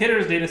have this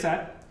hitters data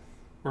set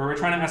where we're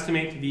trying to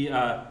estimate the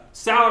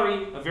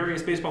salary of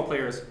various baseball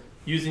players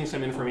using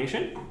some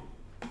information.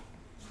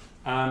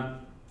 Yeah,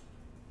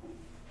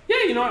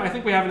 you know what? I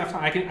think we have enough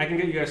time. I can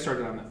get you guys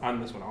started on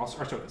this one. I'll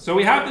start with this. So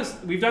we have this.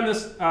 We've done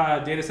this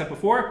data set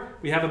before.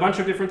 We have a bunch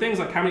of different things,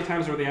 like how many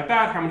times were they at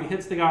bat, how many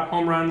hits they got,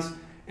 home runs,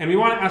 and we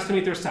want to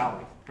estimate their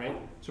salary, right?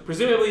 So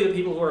presumably the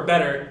people who are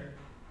better,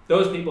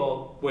 those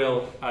people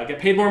will get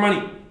paid more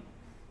money,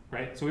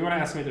 right? So we want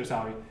to estimate their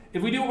salary.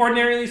 If we do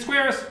ordinary least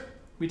squares,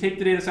 we take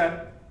the data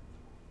set.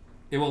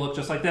 It will look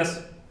just like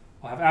this.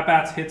 We'll have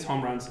at-bats, hits,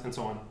 home runs, and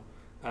so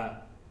on.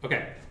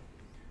 Okay.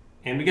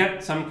 And we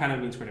get some kind of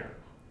mean squared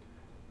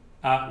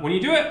error. When you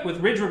do it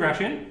with ridge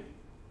regression,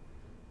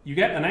 you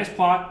get a nice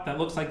plot that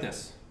looks like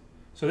this.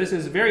 So this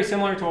is very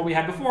similar to what we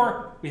had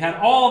before. We had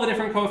all the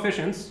different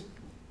coefficients.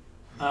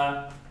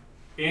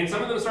 And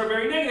some of them start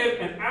very negative,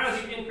 and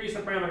as you increase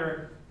the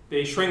parameter,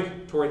 they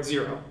shrink towards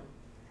 0.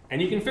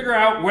 And you can figure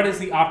out what is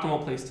the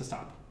optimal place to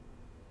stop.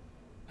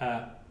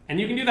 And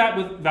you can do that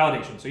with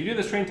validation. So you do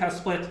this train test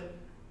split,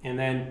 and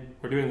then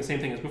we're doing the same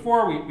thing as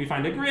before. We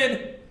find a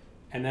grid,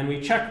 and then we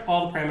check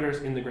all the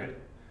parameters in the grid.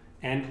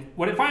 And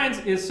what it finds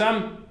is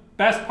some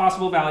best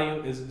possible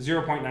value is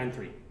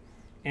 0.93.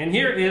 And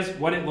here is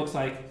what it looks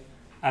like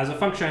as a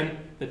function,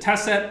 the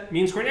test set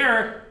mean squared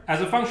error,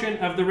 as a function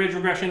of the ridge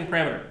regression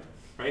parameter,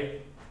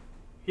 right?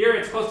 Here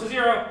it's close to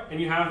 0, and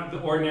you have the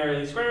ordinary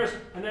least squares,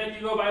 and then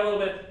you go by a little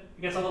bit,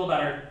 it gets a little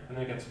better, and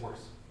then it gets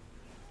worse.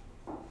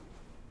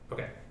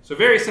 Okay, so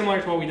very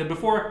similar to what we did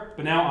before,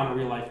 but now on a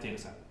real life data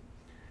set.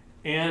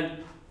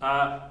 And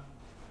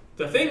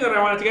the thing that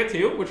I wanted to get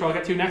to, which I'll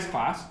get to next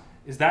class,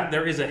 is that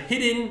there is a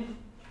hidden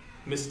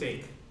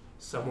mistake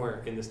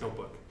somewhere in this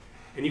notebook.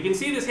 And you can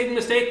see this hidden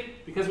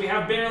mistake because we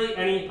have barely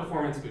any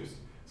performance boost.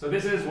 So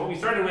this is what we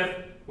started with,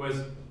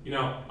 was you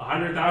know,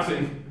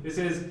 100,000. This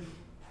is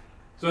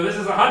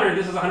 100,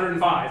 this is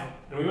 105.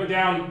 And we went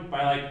down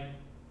by like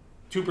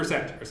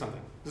 2% or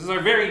something. This is a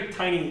very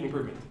tiny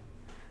improvement.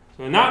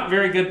 So not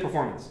very good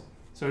performance.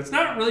 So it's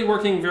not really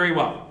working very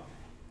well.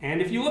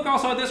 And if you look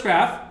also at this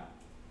graph,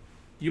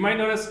 you might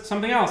notice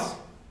something else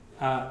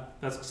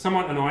that's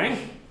somewhat annoying.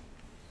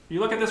 If you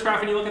look at this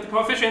graph and you look at the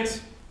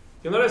coefficients,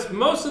 you'll notice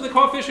most of the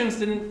coefficients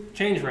didn't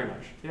change very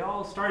much. They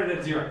all started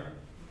at 0.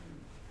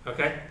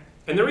 Okay?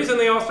 And the reason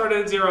they all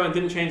started at 0 and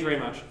didn't change very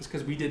much is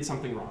because we did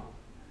something wrong.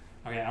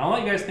 Okay, I'll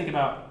let you guys think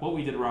about what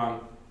we did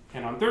wrong,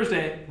 and on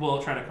Thursday,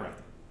 we'll try to correct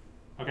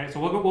it. Okay, so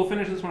we'll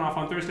finish this one off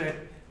on Thursday,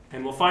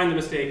 and we'll find the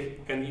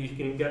mistake, and you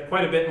can get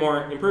quite a bit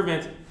more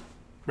improvement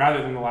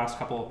rather than the last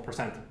couple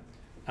percent.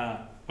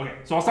 Okay,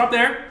 so I'll stop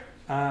there.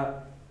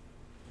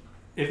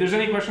 If there's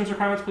any questions or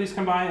comments, please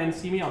come by and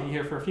see me. I'll be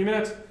here for a few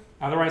minutes.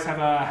 Otherwise, have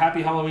a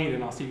happy Halloween,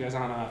 and I'll see you guys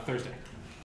on Thursday.